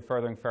affirmatively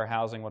furthering fair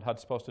housing, what HUD's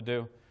supposed to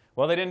do?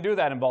 Well, they didn't do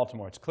that in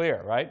Baltimore, it's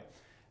clear, right?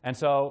 And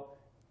so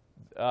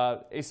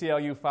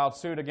ACLU filed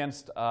suit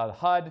against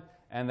HUD,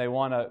 and they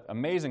won an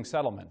amazing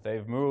settlement.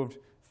 They've moved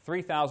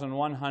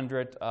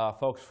 3,100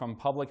 folks from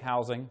public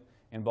housing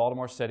in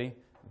Baltimore City,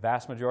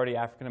 vast majority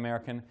African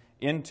American,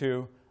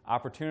 into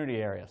opportunity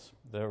areas,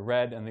 the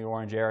red and the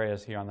orange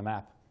areas here on the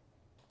map,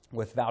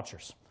 with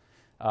vouchers.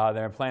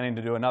 They're planning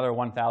to do another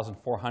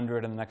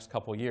 1,400 in the next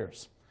couple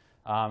years.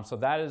 So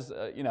that is,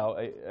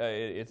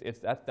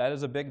 that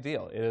is a big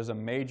deal. It is a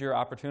major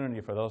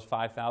opportunity for those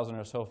 5,000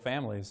 or so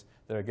families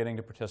that are getting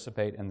to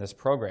participate in this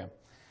program.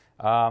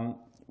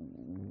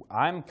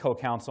 I'm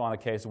co-counsel on a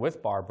case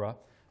with Barbara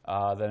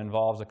that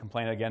involves a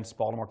complaint against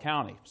Baltimore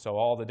County. So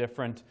all the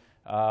different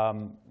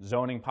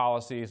zoning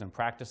policies and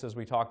practices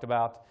we talked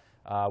about,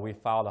 we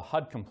filed a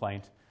HUD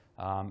complaint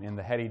in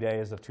the heady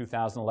days of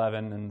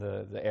 2011 and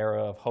the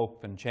era of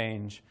hope and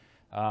change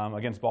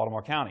against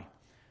Baltimore County.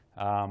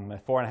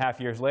 4.5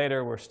 years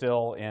later, we're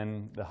still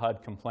in the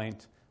HUD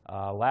complaint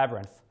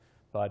labyrinth,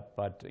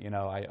 but you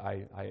know,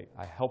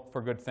 I hope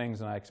for good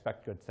things and I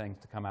expect good things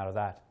to come out of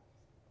that.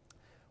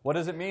 What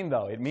does it mean,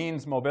 though? It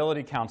means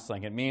mobility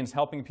counseling. It means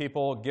helping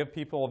people, give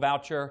people a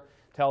voucher,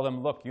 tell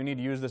them, look, you need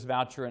to use this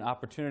voucher in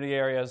opportunity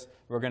areas.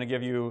 We're going to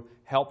give you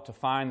help to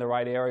find the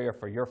right area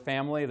for your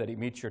family, that it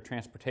meets your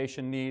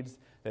transportation needs,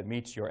 that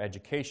meets your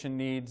education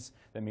needs,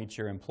 that meets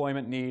your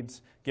employment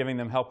needs, giving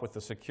them help with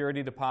the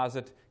security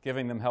deposit,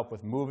 giving them help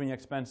with moving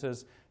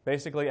expenses,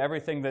 basically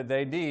everything that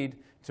they need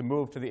to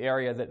move to the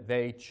area that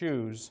they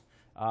choose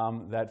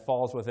that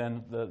falls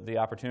within the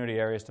opportunity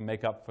areas to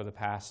make up for the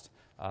past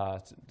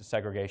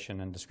segregation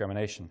and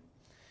discrimination.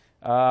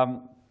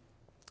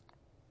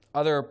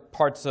 Other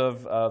parts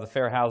of the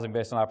fair housing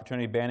based on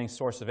opportunity, banning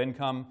source of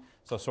income.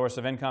 So source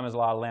of income is a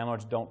lot of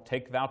landlords don't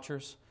take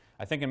vouchers.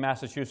 I think in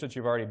Massachusetts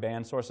you've already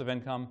banned source of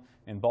income.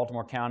 In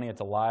Baltimore County it's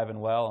alive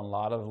and well, and a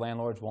lot of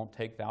landlords won't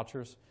take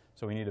vouchers.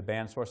 So we need to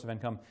ban source of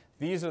income.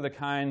 These are the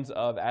kinds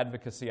of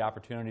advocacy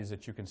opportunities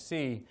that you can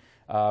see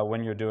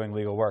when you're doing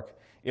legal work.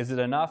 Is it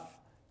enough?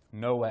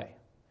 No way.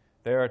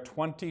 There are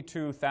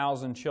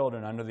 22,000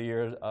 children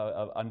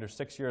under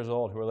 6 years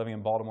old who are living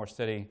in Baltimore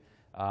City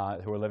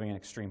who are living in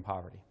extreme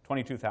poverty.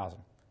 22,000.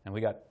 And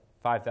we got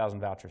 5,000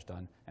 vouchers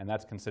done, and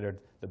that's considered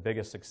the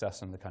biggest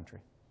success in the country.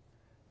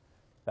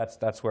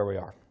 That's where we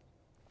are.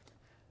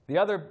 The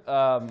other,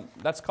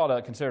 that's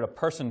called considered a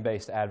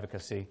person-based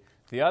advocacy.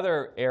 The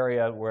other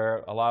area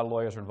where a lot of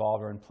lawyers are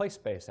involved are in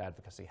place-based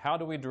advocacy. How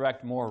do we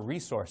direct more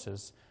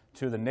resources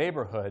to the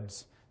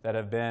neighborhoods that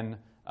have been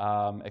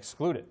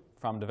excluded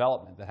from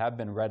development, that have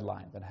been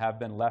redlined, that have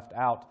been left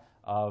out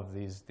of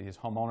these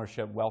home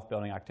ownership, wealth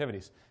building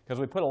activities? Because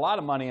we put a lot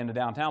of money into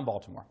downtown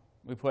Baltimore.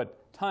 We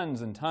put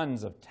tons and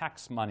tons of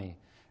tax money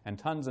and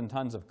tons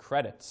of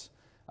credits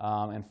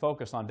and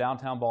focus on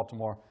downtown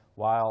Baltimore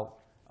while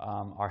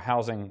our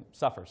housing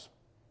suffers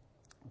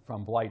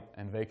from blight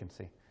and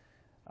vacancy.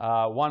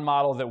 One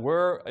model that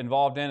we're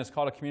involved in is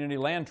called a community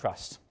land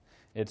trust.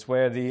 It's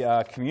where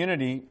the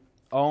community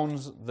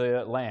owns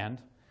the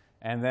land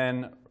and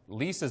then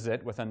leases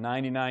it with a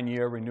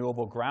 99-year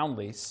renewable ground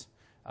lease.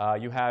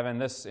 You have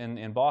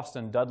in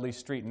Boston, Dudley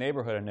Street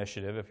Neighborhood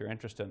Initiative, if you're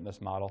interested in this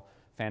model.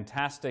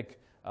 Fantastic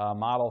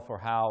model for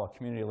how a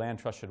community land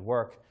trust should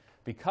work,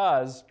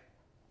 because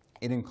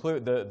it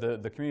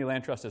the community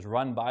land trust is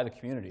run by the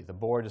community. The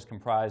board is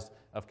comprised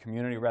of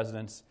community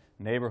residents,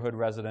 neighborhood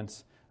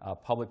residents,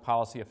 public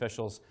policy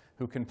officials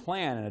who can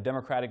plan in a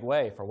democratic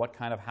way for what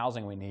kind of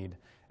housing we need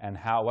and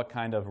what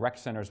kind of rec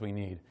centers we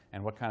need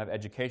and what kind of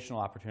educational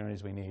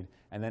opportunities we need,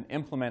 and then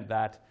implement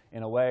that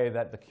in a way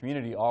that the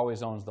community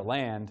always owns the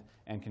land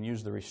and can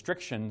use the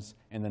restrictions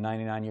in the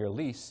 99-year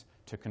lease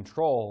to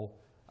control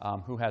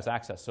who has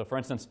access. So for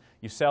instance,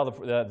 you sell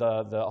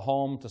the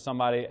home to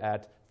somebody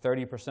at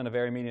 30% of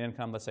area median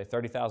income, let's say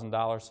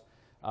 $30,000.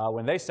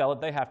 When they sell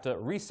it, they have to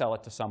resell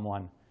it to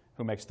someone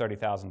who makes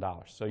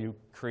 $30,000. So you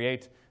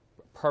create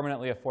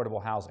permanently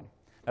affordable housing.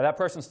 Now that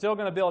person's still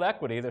going to build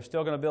equity. They're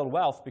still going to build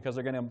wealth because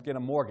they're going to get a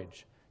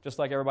mortgage, just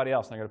like everybody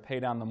else. They're going to pay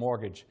down the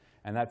mortgage,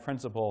 and that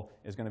principal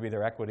is going to be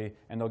their equity,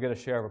 and they'll get a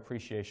share of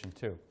appreciation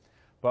too.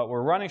 But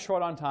we're running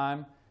short on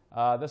time.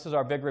 This is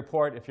our big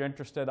report. If you're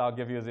interested, I'll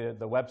give you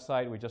the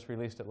website. We just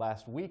released it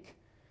last week.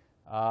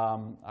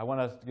 I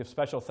want to give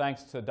special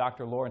thanks to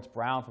Dr. Lawrence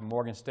Brown from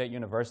Morgan State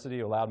University,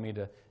 who allowed me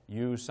to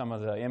use some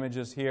of the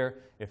images here.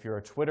 If you're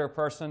a Twitter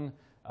person,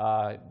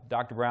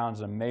 Dr. Brown's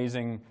an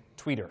amazing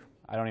tweeter.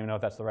 I don't even know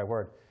if that's the right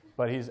word,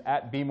 but he's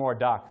at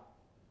BeMoreDoc.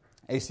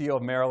 ACO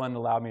of Maryland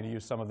allowed me to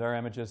use some of their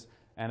images.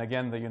 And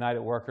again, the United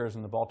Workers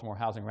and the Baltimore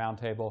Housing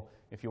Roundtable.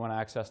 If you want to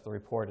access the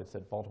report, it's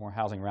at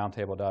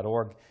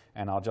baltimorehousingroundtable.org.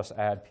 And I'll just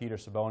add Peter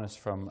Sabonis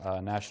from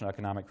National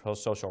Economic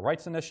Social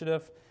Rights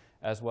Initiative,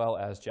 as well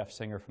as Jeff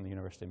Singer from the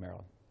University of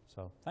Maryland.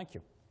 So thank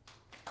you.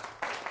 I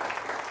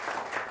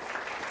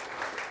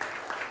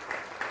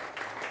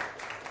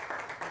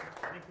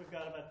think we've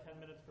got about 10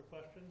 minutes for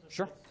questions. If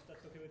Sure.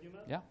 That's okay with you,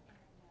 Matt? Yeah.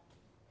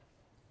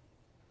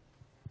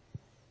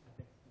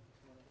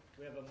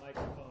 We have a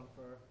microphone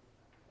for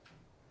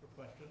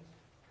questions.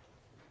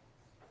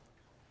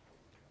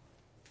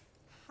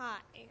 Hi.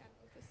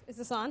 Is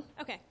this on?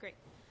 Okay, great.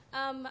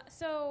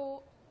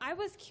 So I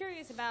was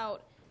curious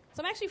about,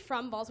 so I'm actually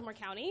from Baltimore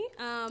County,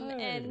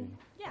 and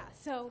yeah,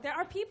 so there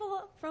are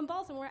people from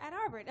Baltimore at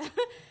Harvard. Nice.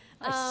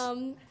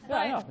 Yeah,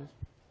 I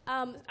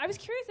know. I was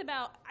curious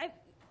about,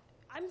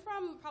 I'm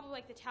from probably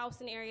like the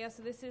Towson area,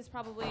 so this is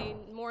probably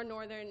more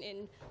northern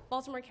in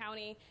Baltimore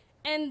County,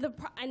 and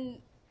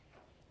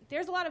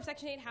there's a lot of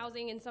Section 8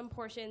 housing in some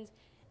portions,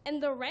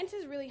 and the rent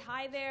is really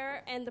high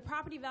there, and the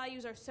property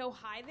values are so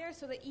high there,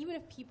 so that even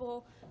if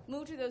people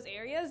move to those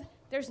areas,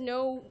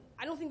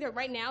 I don't think that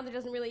right now there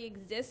doesn't really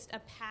exist a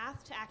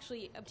path to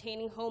actually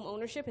obtaining home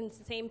ownership in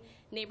the same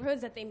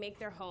neighborhoods that they make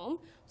their home.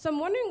 So I'm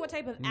wondering what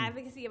type of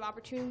advocacy of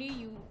opportunity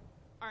you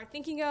are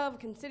thinking of,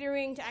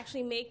 considering to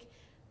actually make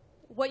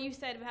what you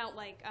said about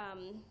like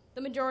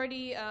the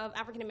majority of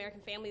African American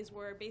families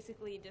were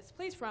basically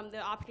displaced from the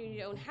opportunity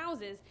to own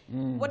houses.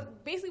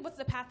 What's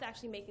the path to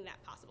actually making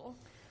that possible?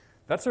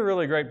 That's a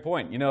really great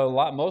point. You know,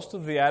 most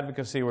of the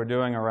advocacy we're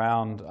doing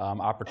around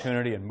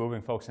opportunity and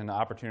moving folks into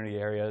opportunity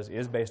areas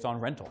is based on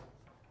rental.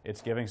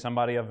 It's giving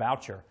somebody a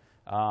voucher.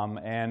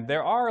 And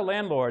there are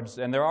landlords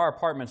and there are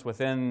apartments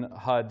within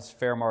HUD's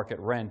fair market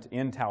rent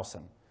in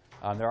Towson.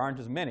 There aren't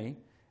as many,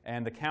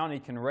 and the county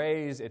can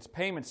raise its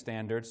payment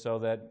standards so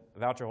that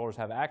voucher holders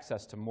have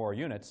access to more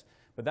units.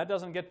 But that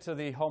doesn't get to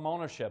the home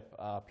ownership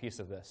piece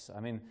of this. I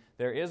mean,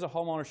 there is a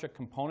home ownership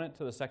component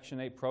to the Section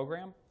 8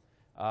 program.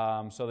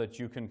 So that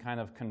you can kind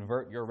of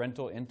convert your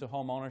rental into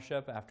home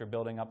ownership after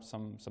building up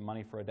some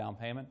money for a down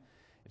payment.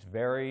 It's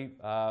very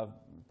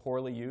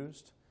poorly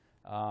used.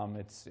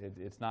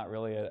 It's not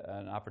really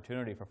an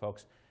opportunity for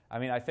folks. I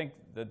mean, I think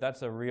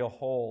that's a real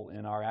hole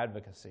in our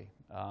advocacy,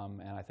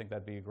 and I think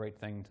that'd be a great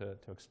thing to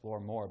explore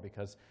more,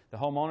 because the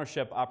home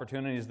ownership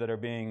opportunities that are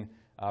being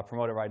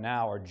promoted right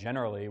now are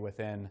generally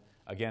within,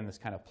 again, this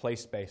kind of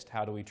place-based,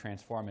 how do we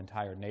transform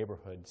entire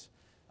neighborhoods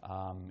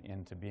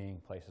into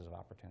being places of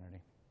opportunity.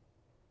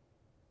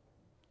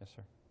 Yes,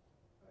 sir.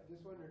 I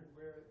just wondered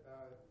where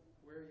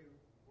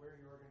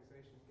your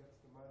organization gets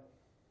the money.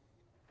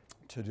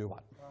 To do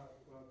what?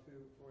 For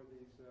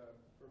these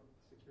for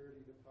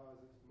security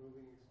deposits,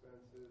 moving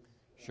expenses.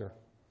 Sure.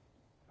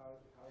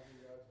 Housing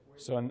guys.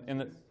 So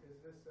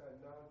is this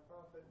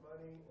nonprofit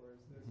money, or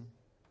is this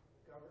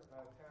government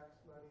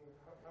tax money?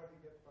 How do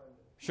you get funded?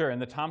 Sure. In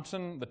the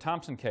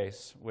Thompson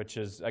case, which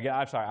is, again,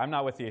 I'm sorry, I'm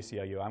not with the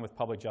ACLU. I'm with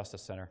Public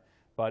Justice Center,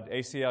 but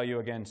ACLU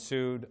again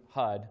sued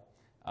HUD.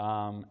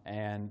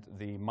 And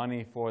the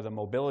money for the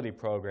mobility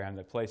program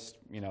that placed,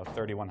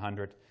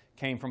 $3,100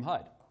 came from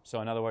HUD.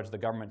 So in other words, the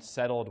government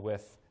settled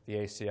with the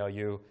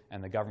ACLU,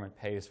 and the government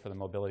pays for the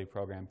mobility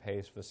program,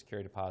 pays for the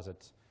security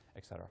deposits,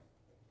 et cetera.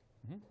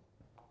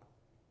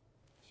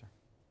 Sure.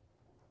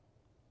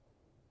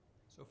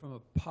 So from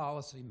a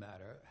policy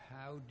matter,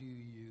 how do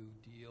you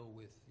deal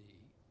with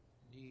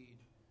the need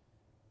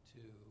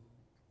to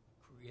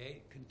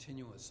create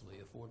continuously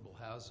affordable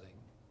housing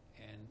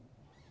and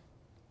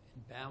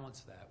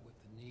balance that with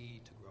the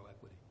need to grow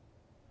equity?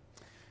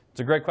 It's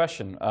a great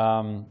question.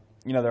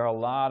 There are a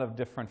lot of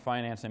different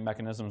financing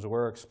mechanisms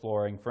we're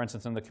exploring. For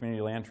instance, in the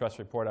Community Land Trust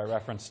report I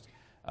referenced,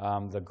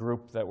 the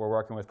group that we're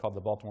working with called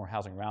the Baltimore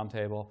Housing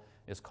Roundtable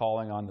is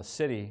calling on the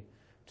city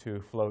to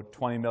float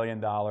 $20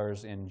 million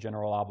in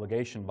general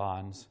obligation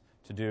bonds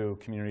to do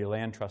community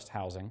land trust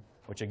housing,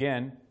 which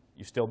again,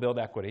 you still build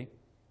equity.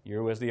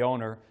 You as the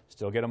owner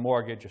still get a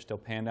mortgage, you're still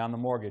paying down the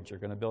mortgage, you're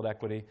going to build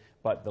equity,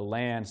 but the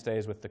land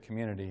stays with the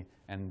community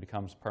and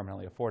becomes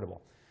permanently affordable.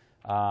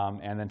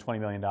 And then $20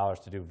 million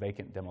to do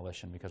vacant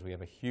demolition, because we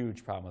have a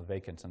huge problem with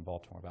vacants in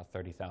Baltimore, about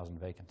 30,000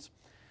 vacants.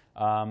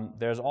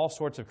 There's all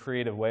sorts of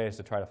creative ways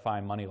to try to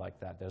find money like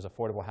that. There's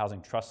affordable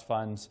housing trust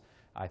funds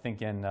I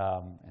think in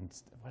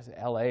what is it,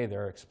 LA,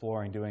 they're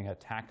exploring doing a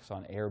tax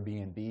on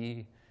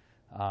Airbnb,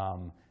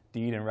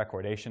 deed and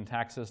recordation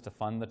taxes to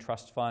fund the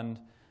trust fund.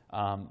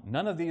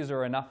 None of these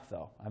are enough,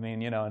 though. I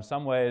mean, in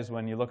some ways,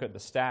 when you look at the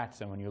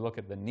stats and when you look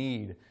at the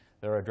need,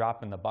 they're a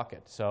drop in the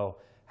bucket. So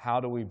how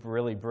do we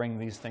really bring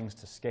these things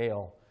to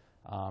scale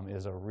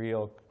is a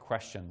real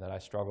question that I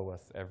struggle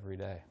with every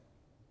day.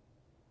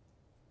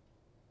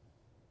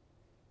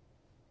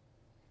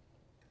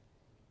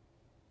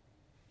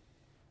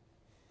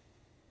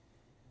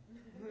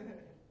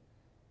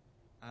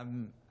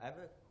 I have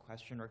a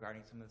question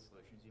regarding some of the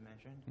solutions you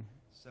mentioned. Mm-hmm.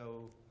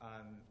 So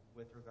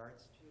with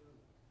regards to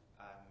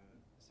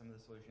some of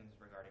the solutions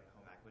regarding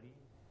home equity,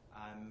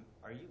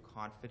 are you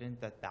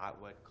confident that that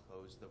would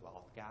close the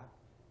wealth gap?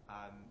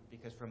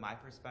 Because from my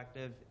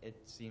perspective,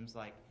 it seems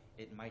like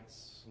it might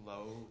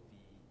slow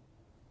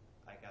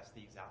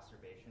the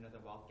exacerbation of the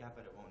wealth gap,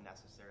 but it won't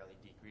necessarily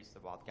decrease the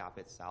wealth gap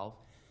itself,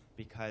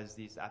 because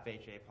these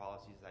FHA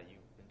policies that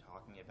you've been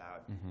talking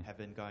about have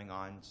been going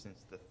on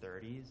since the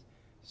 30s.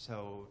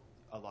 So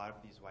a lot of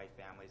these white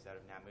families that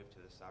have now moved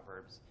to the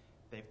suburbs,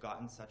 they've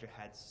gotten such a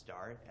head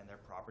start, and their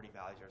property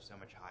values are so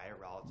much higher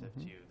relative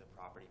to the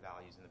property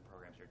values in the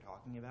programs you're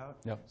talking about.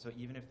 Yep. So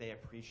even if they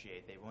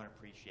appreciate, they won't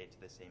appreciate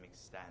to the same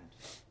extent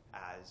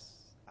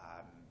as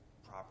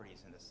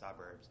properties in the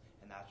suburbs,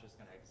 and that's just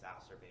going to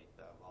exacerbate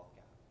the wealth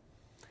gap.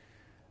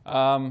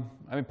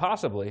 I mean,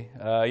 possibly.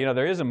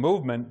 There is a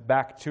movement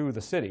back to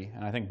the city,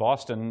 and I think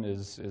Boston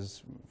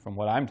is, from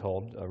what I'm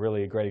told,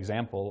 really a great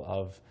example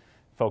of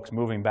folks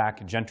moving back,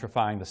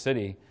 gentrifying the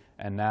city,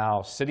 and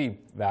now city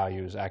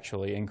values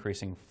actually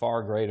increasing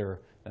far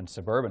greater than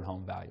suburban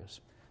home values.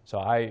 So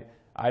I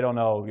don't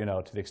know,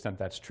 to the extent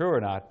that's true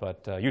or not,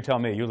 but you tell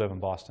me. You live in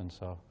Boston,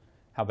 so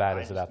how bad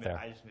is it out there?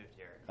 I just moved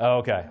here. Oh,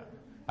 okay.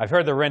 I've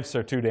heard the rents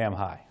are too damn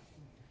high.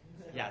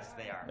 Yes,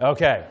 they are.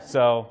 Okay,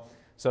 so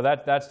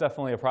that's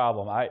definitely a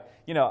problem.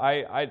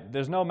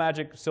 There's no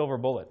magic silver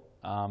bullet.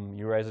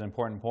 You raise an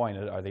important point.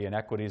 Are the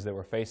inequities that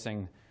we're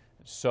facing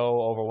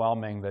so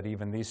overwhelming that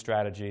even these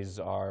strategies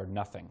are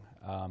nothing?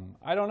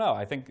 I don't know.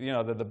 I think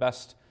they're the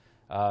best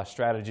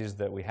strategies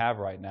that we have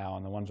right now,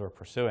 and the ones we're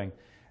pursuing.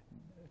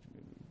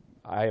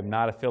 I am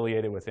not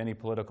affiliated with any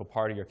political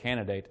party or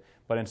candidate,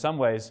 but in some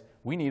ways,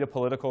 we need a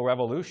political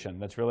revolution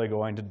that's really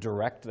going to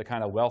direct the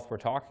kind of wealth we're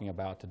talking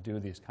about to do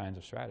these kinds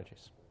of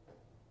strategies.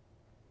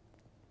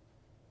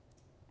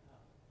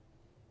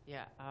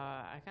 Yeah,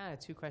 I kind of have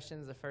two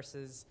questions. The first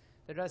is,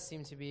 there does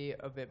seem to be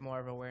a bit more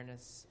of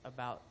awareness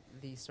about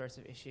these sorts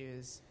of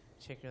issues,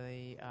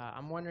 particularly.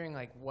 I'm wondering,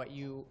 I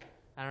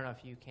don't know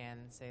if you can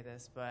say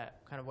this, but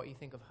kind of what you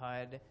think of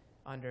HUD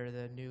under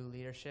the new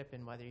leadership,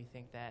 and whether you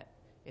think that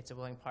it's a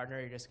willing partner, or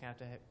you're just going to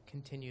have to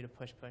continue to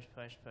push,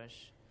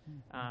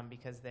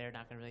 because they're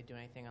not going to really do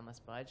anything unless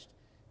budged.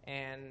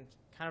 And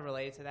kind of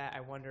related to that,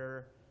 I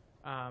wonder,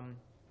 I'm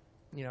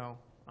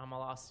a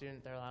law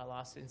student. There are a lot of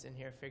law students in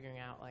here figuring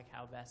out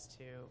how best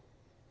to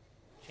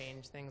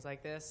change things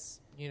like this.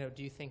 Do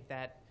you think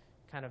that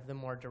kind of the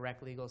more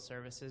direct legal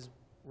services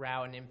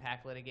route and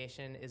impact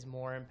litigation is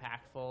more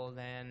impactful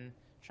than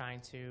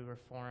trying to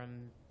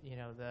reform,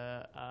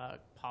 the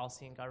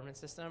policy and government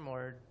system,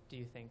 or do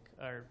you think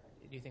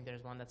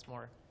there's one that's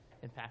more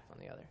impactful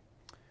than the other?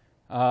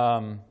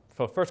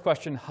 So first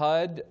question,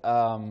 HUD.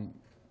 I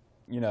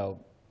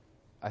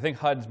think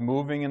HUD's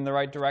moving in the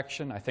right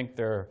direction. I think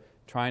they're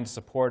trying to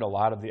support a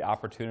lot of the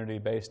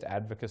opportunity-based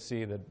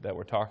advocacy that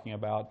we're talking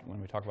about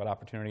when we talk about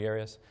opportunity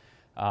areas.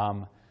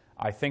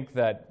 I think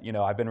that,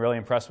 I've been really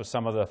impressed with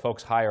some of the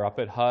folks higher up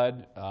at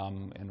HUD,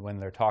 and when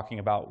they're talking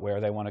about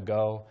where they want to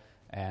go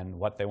and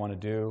what they want to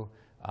do.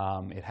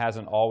 It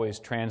hasn't always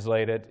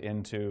translated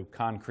into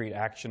concrete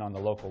action on the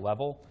local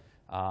level,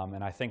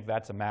 and I think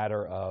that's a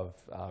matter of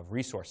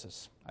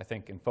resources, I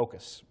think, and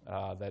focus,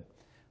 that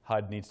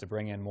HUD needs to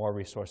bring in more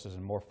resources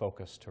and more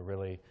focus to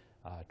really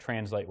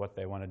translate what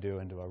they want to do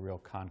into a real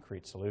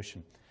concrete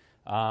solution.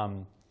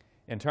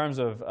 In terms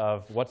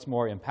of what's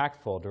more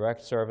impactful,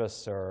 direct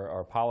service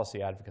or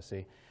policy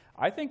advocacy,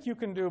 I think you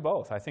can do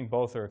both. I think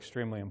both are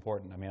extremely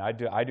important. I mean,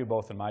 I do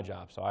both in my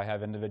job. So I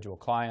have individual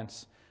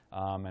clients,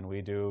 and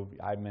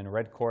I'm in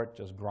red court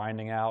just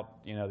grinding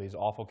out, these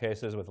awful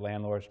cases with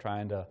landlords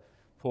trying to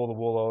pull the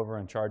wool over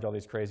and charge all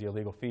these crazy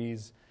illegal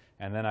fees.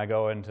 And then I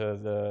go into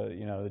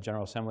the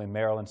General Assembly in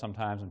Maryland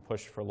sometimes and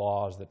push for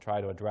laws that try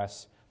to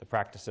address the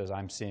practices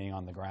I'm seeing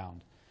on the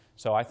ground.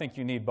 So I think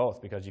you need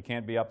both, because you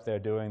can't be up there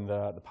doing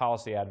the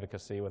policy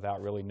advocacy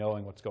without really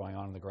knowing what's going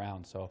on the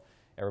ground. So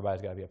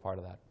everybody's got to be a part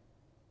of that.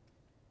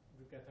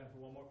 We've got time for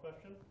one more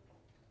question.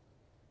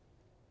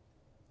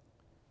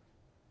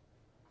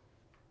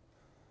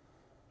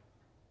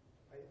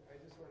 I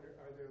just wonder,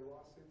 are there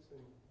lawsuits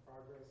in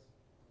progress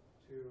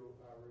to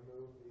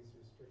remove these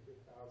restricted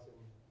housing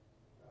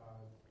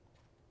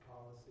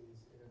policies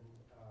in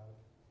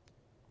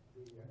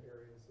the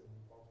areas in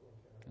Baltimore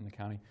County? In the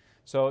county.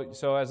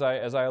 So as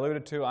I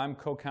alluded to, I'm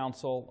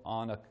co-counsel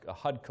on a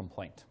HUD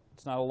complaint.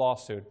 It's not a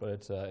lawsuit, but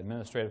it's an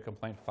administrative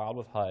complaint filed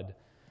with HUD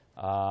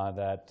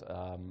that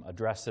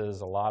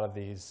addresses a lot of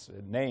these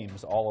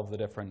names, all of the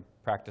different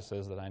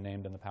practices that I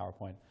named in the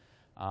PowerPoint.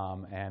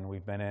 And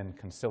we've been in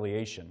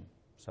conciliation,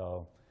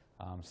 so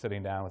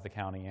sitting down with the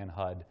county and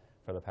HUD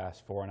for the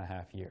past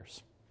 4.5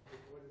 years.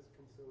 What is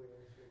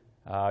conciliation?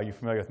 Are you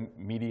familiar with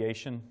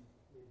mediation?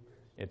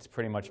 It's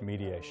pretty much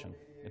mediation.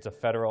 It's a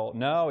federal,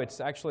 no, it's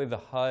actually the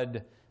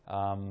HUD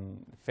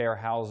Fair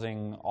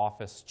Housing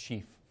Office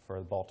Chief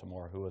for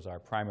Baltimore, who was our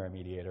primary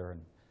mediator,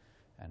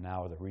 and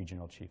now the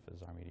regional chief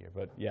is our mediator.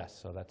 But yes,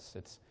 so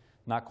it's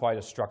not quite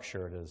as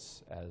structured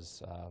as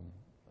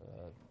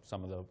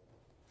some of the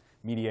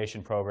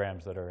mediation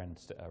programs that are in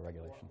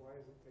regulation. Why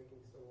is it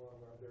taking so long?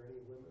 Are there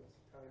any limits,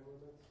 time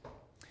limits?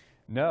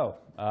 No.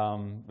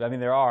 I mean,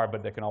 there are,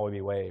 but they can always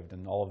be waived,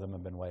 and all of them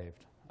have been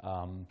waived.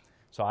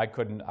 So I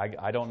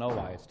don't know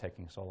why it's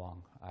taking so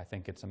long. I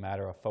think it's a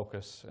matter of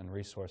focus and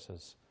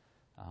resources,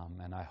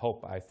 and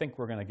I think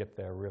we're going to get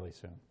there really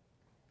soon.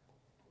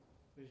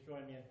 Please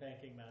join me in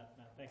thanking Matt.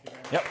 Matt, thank you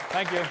very much. Yep,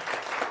 thank you.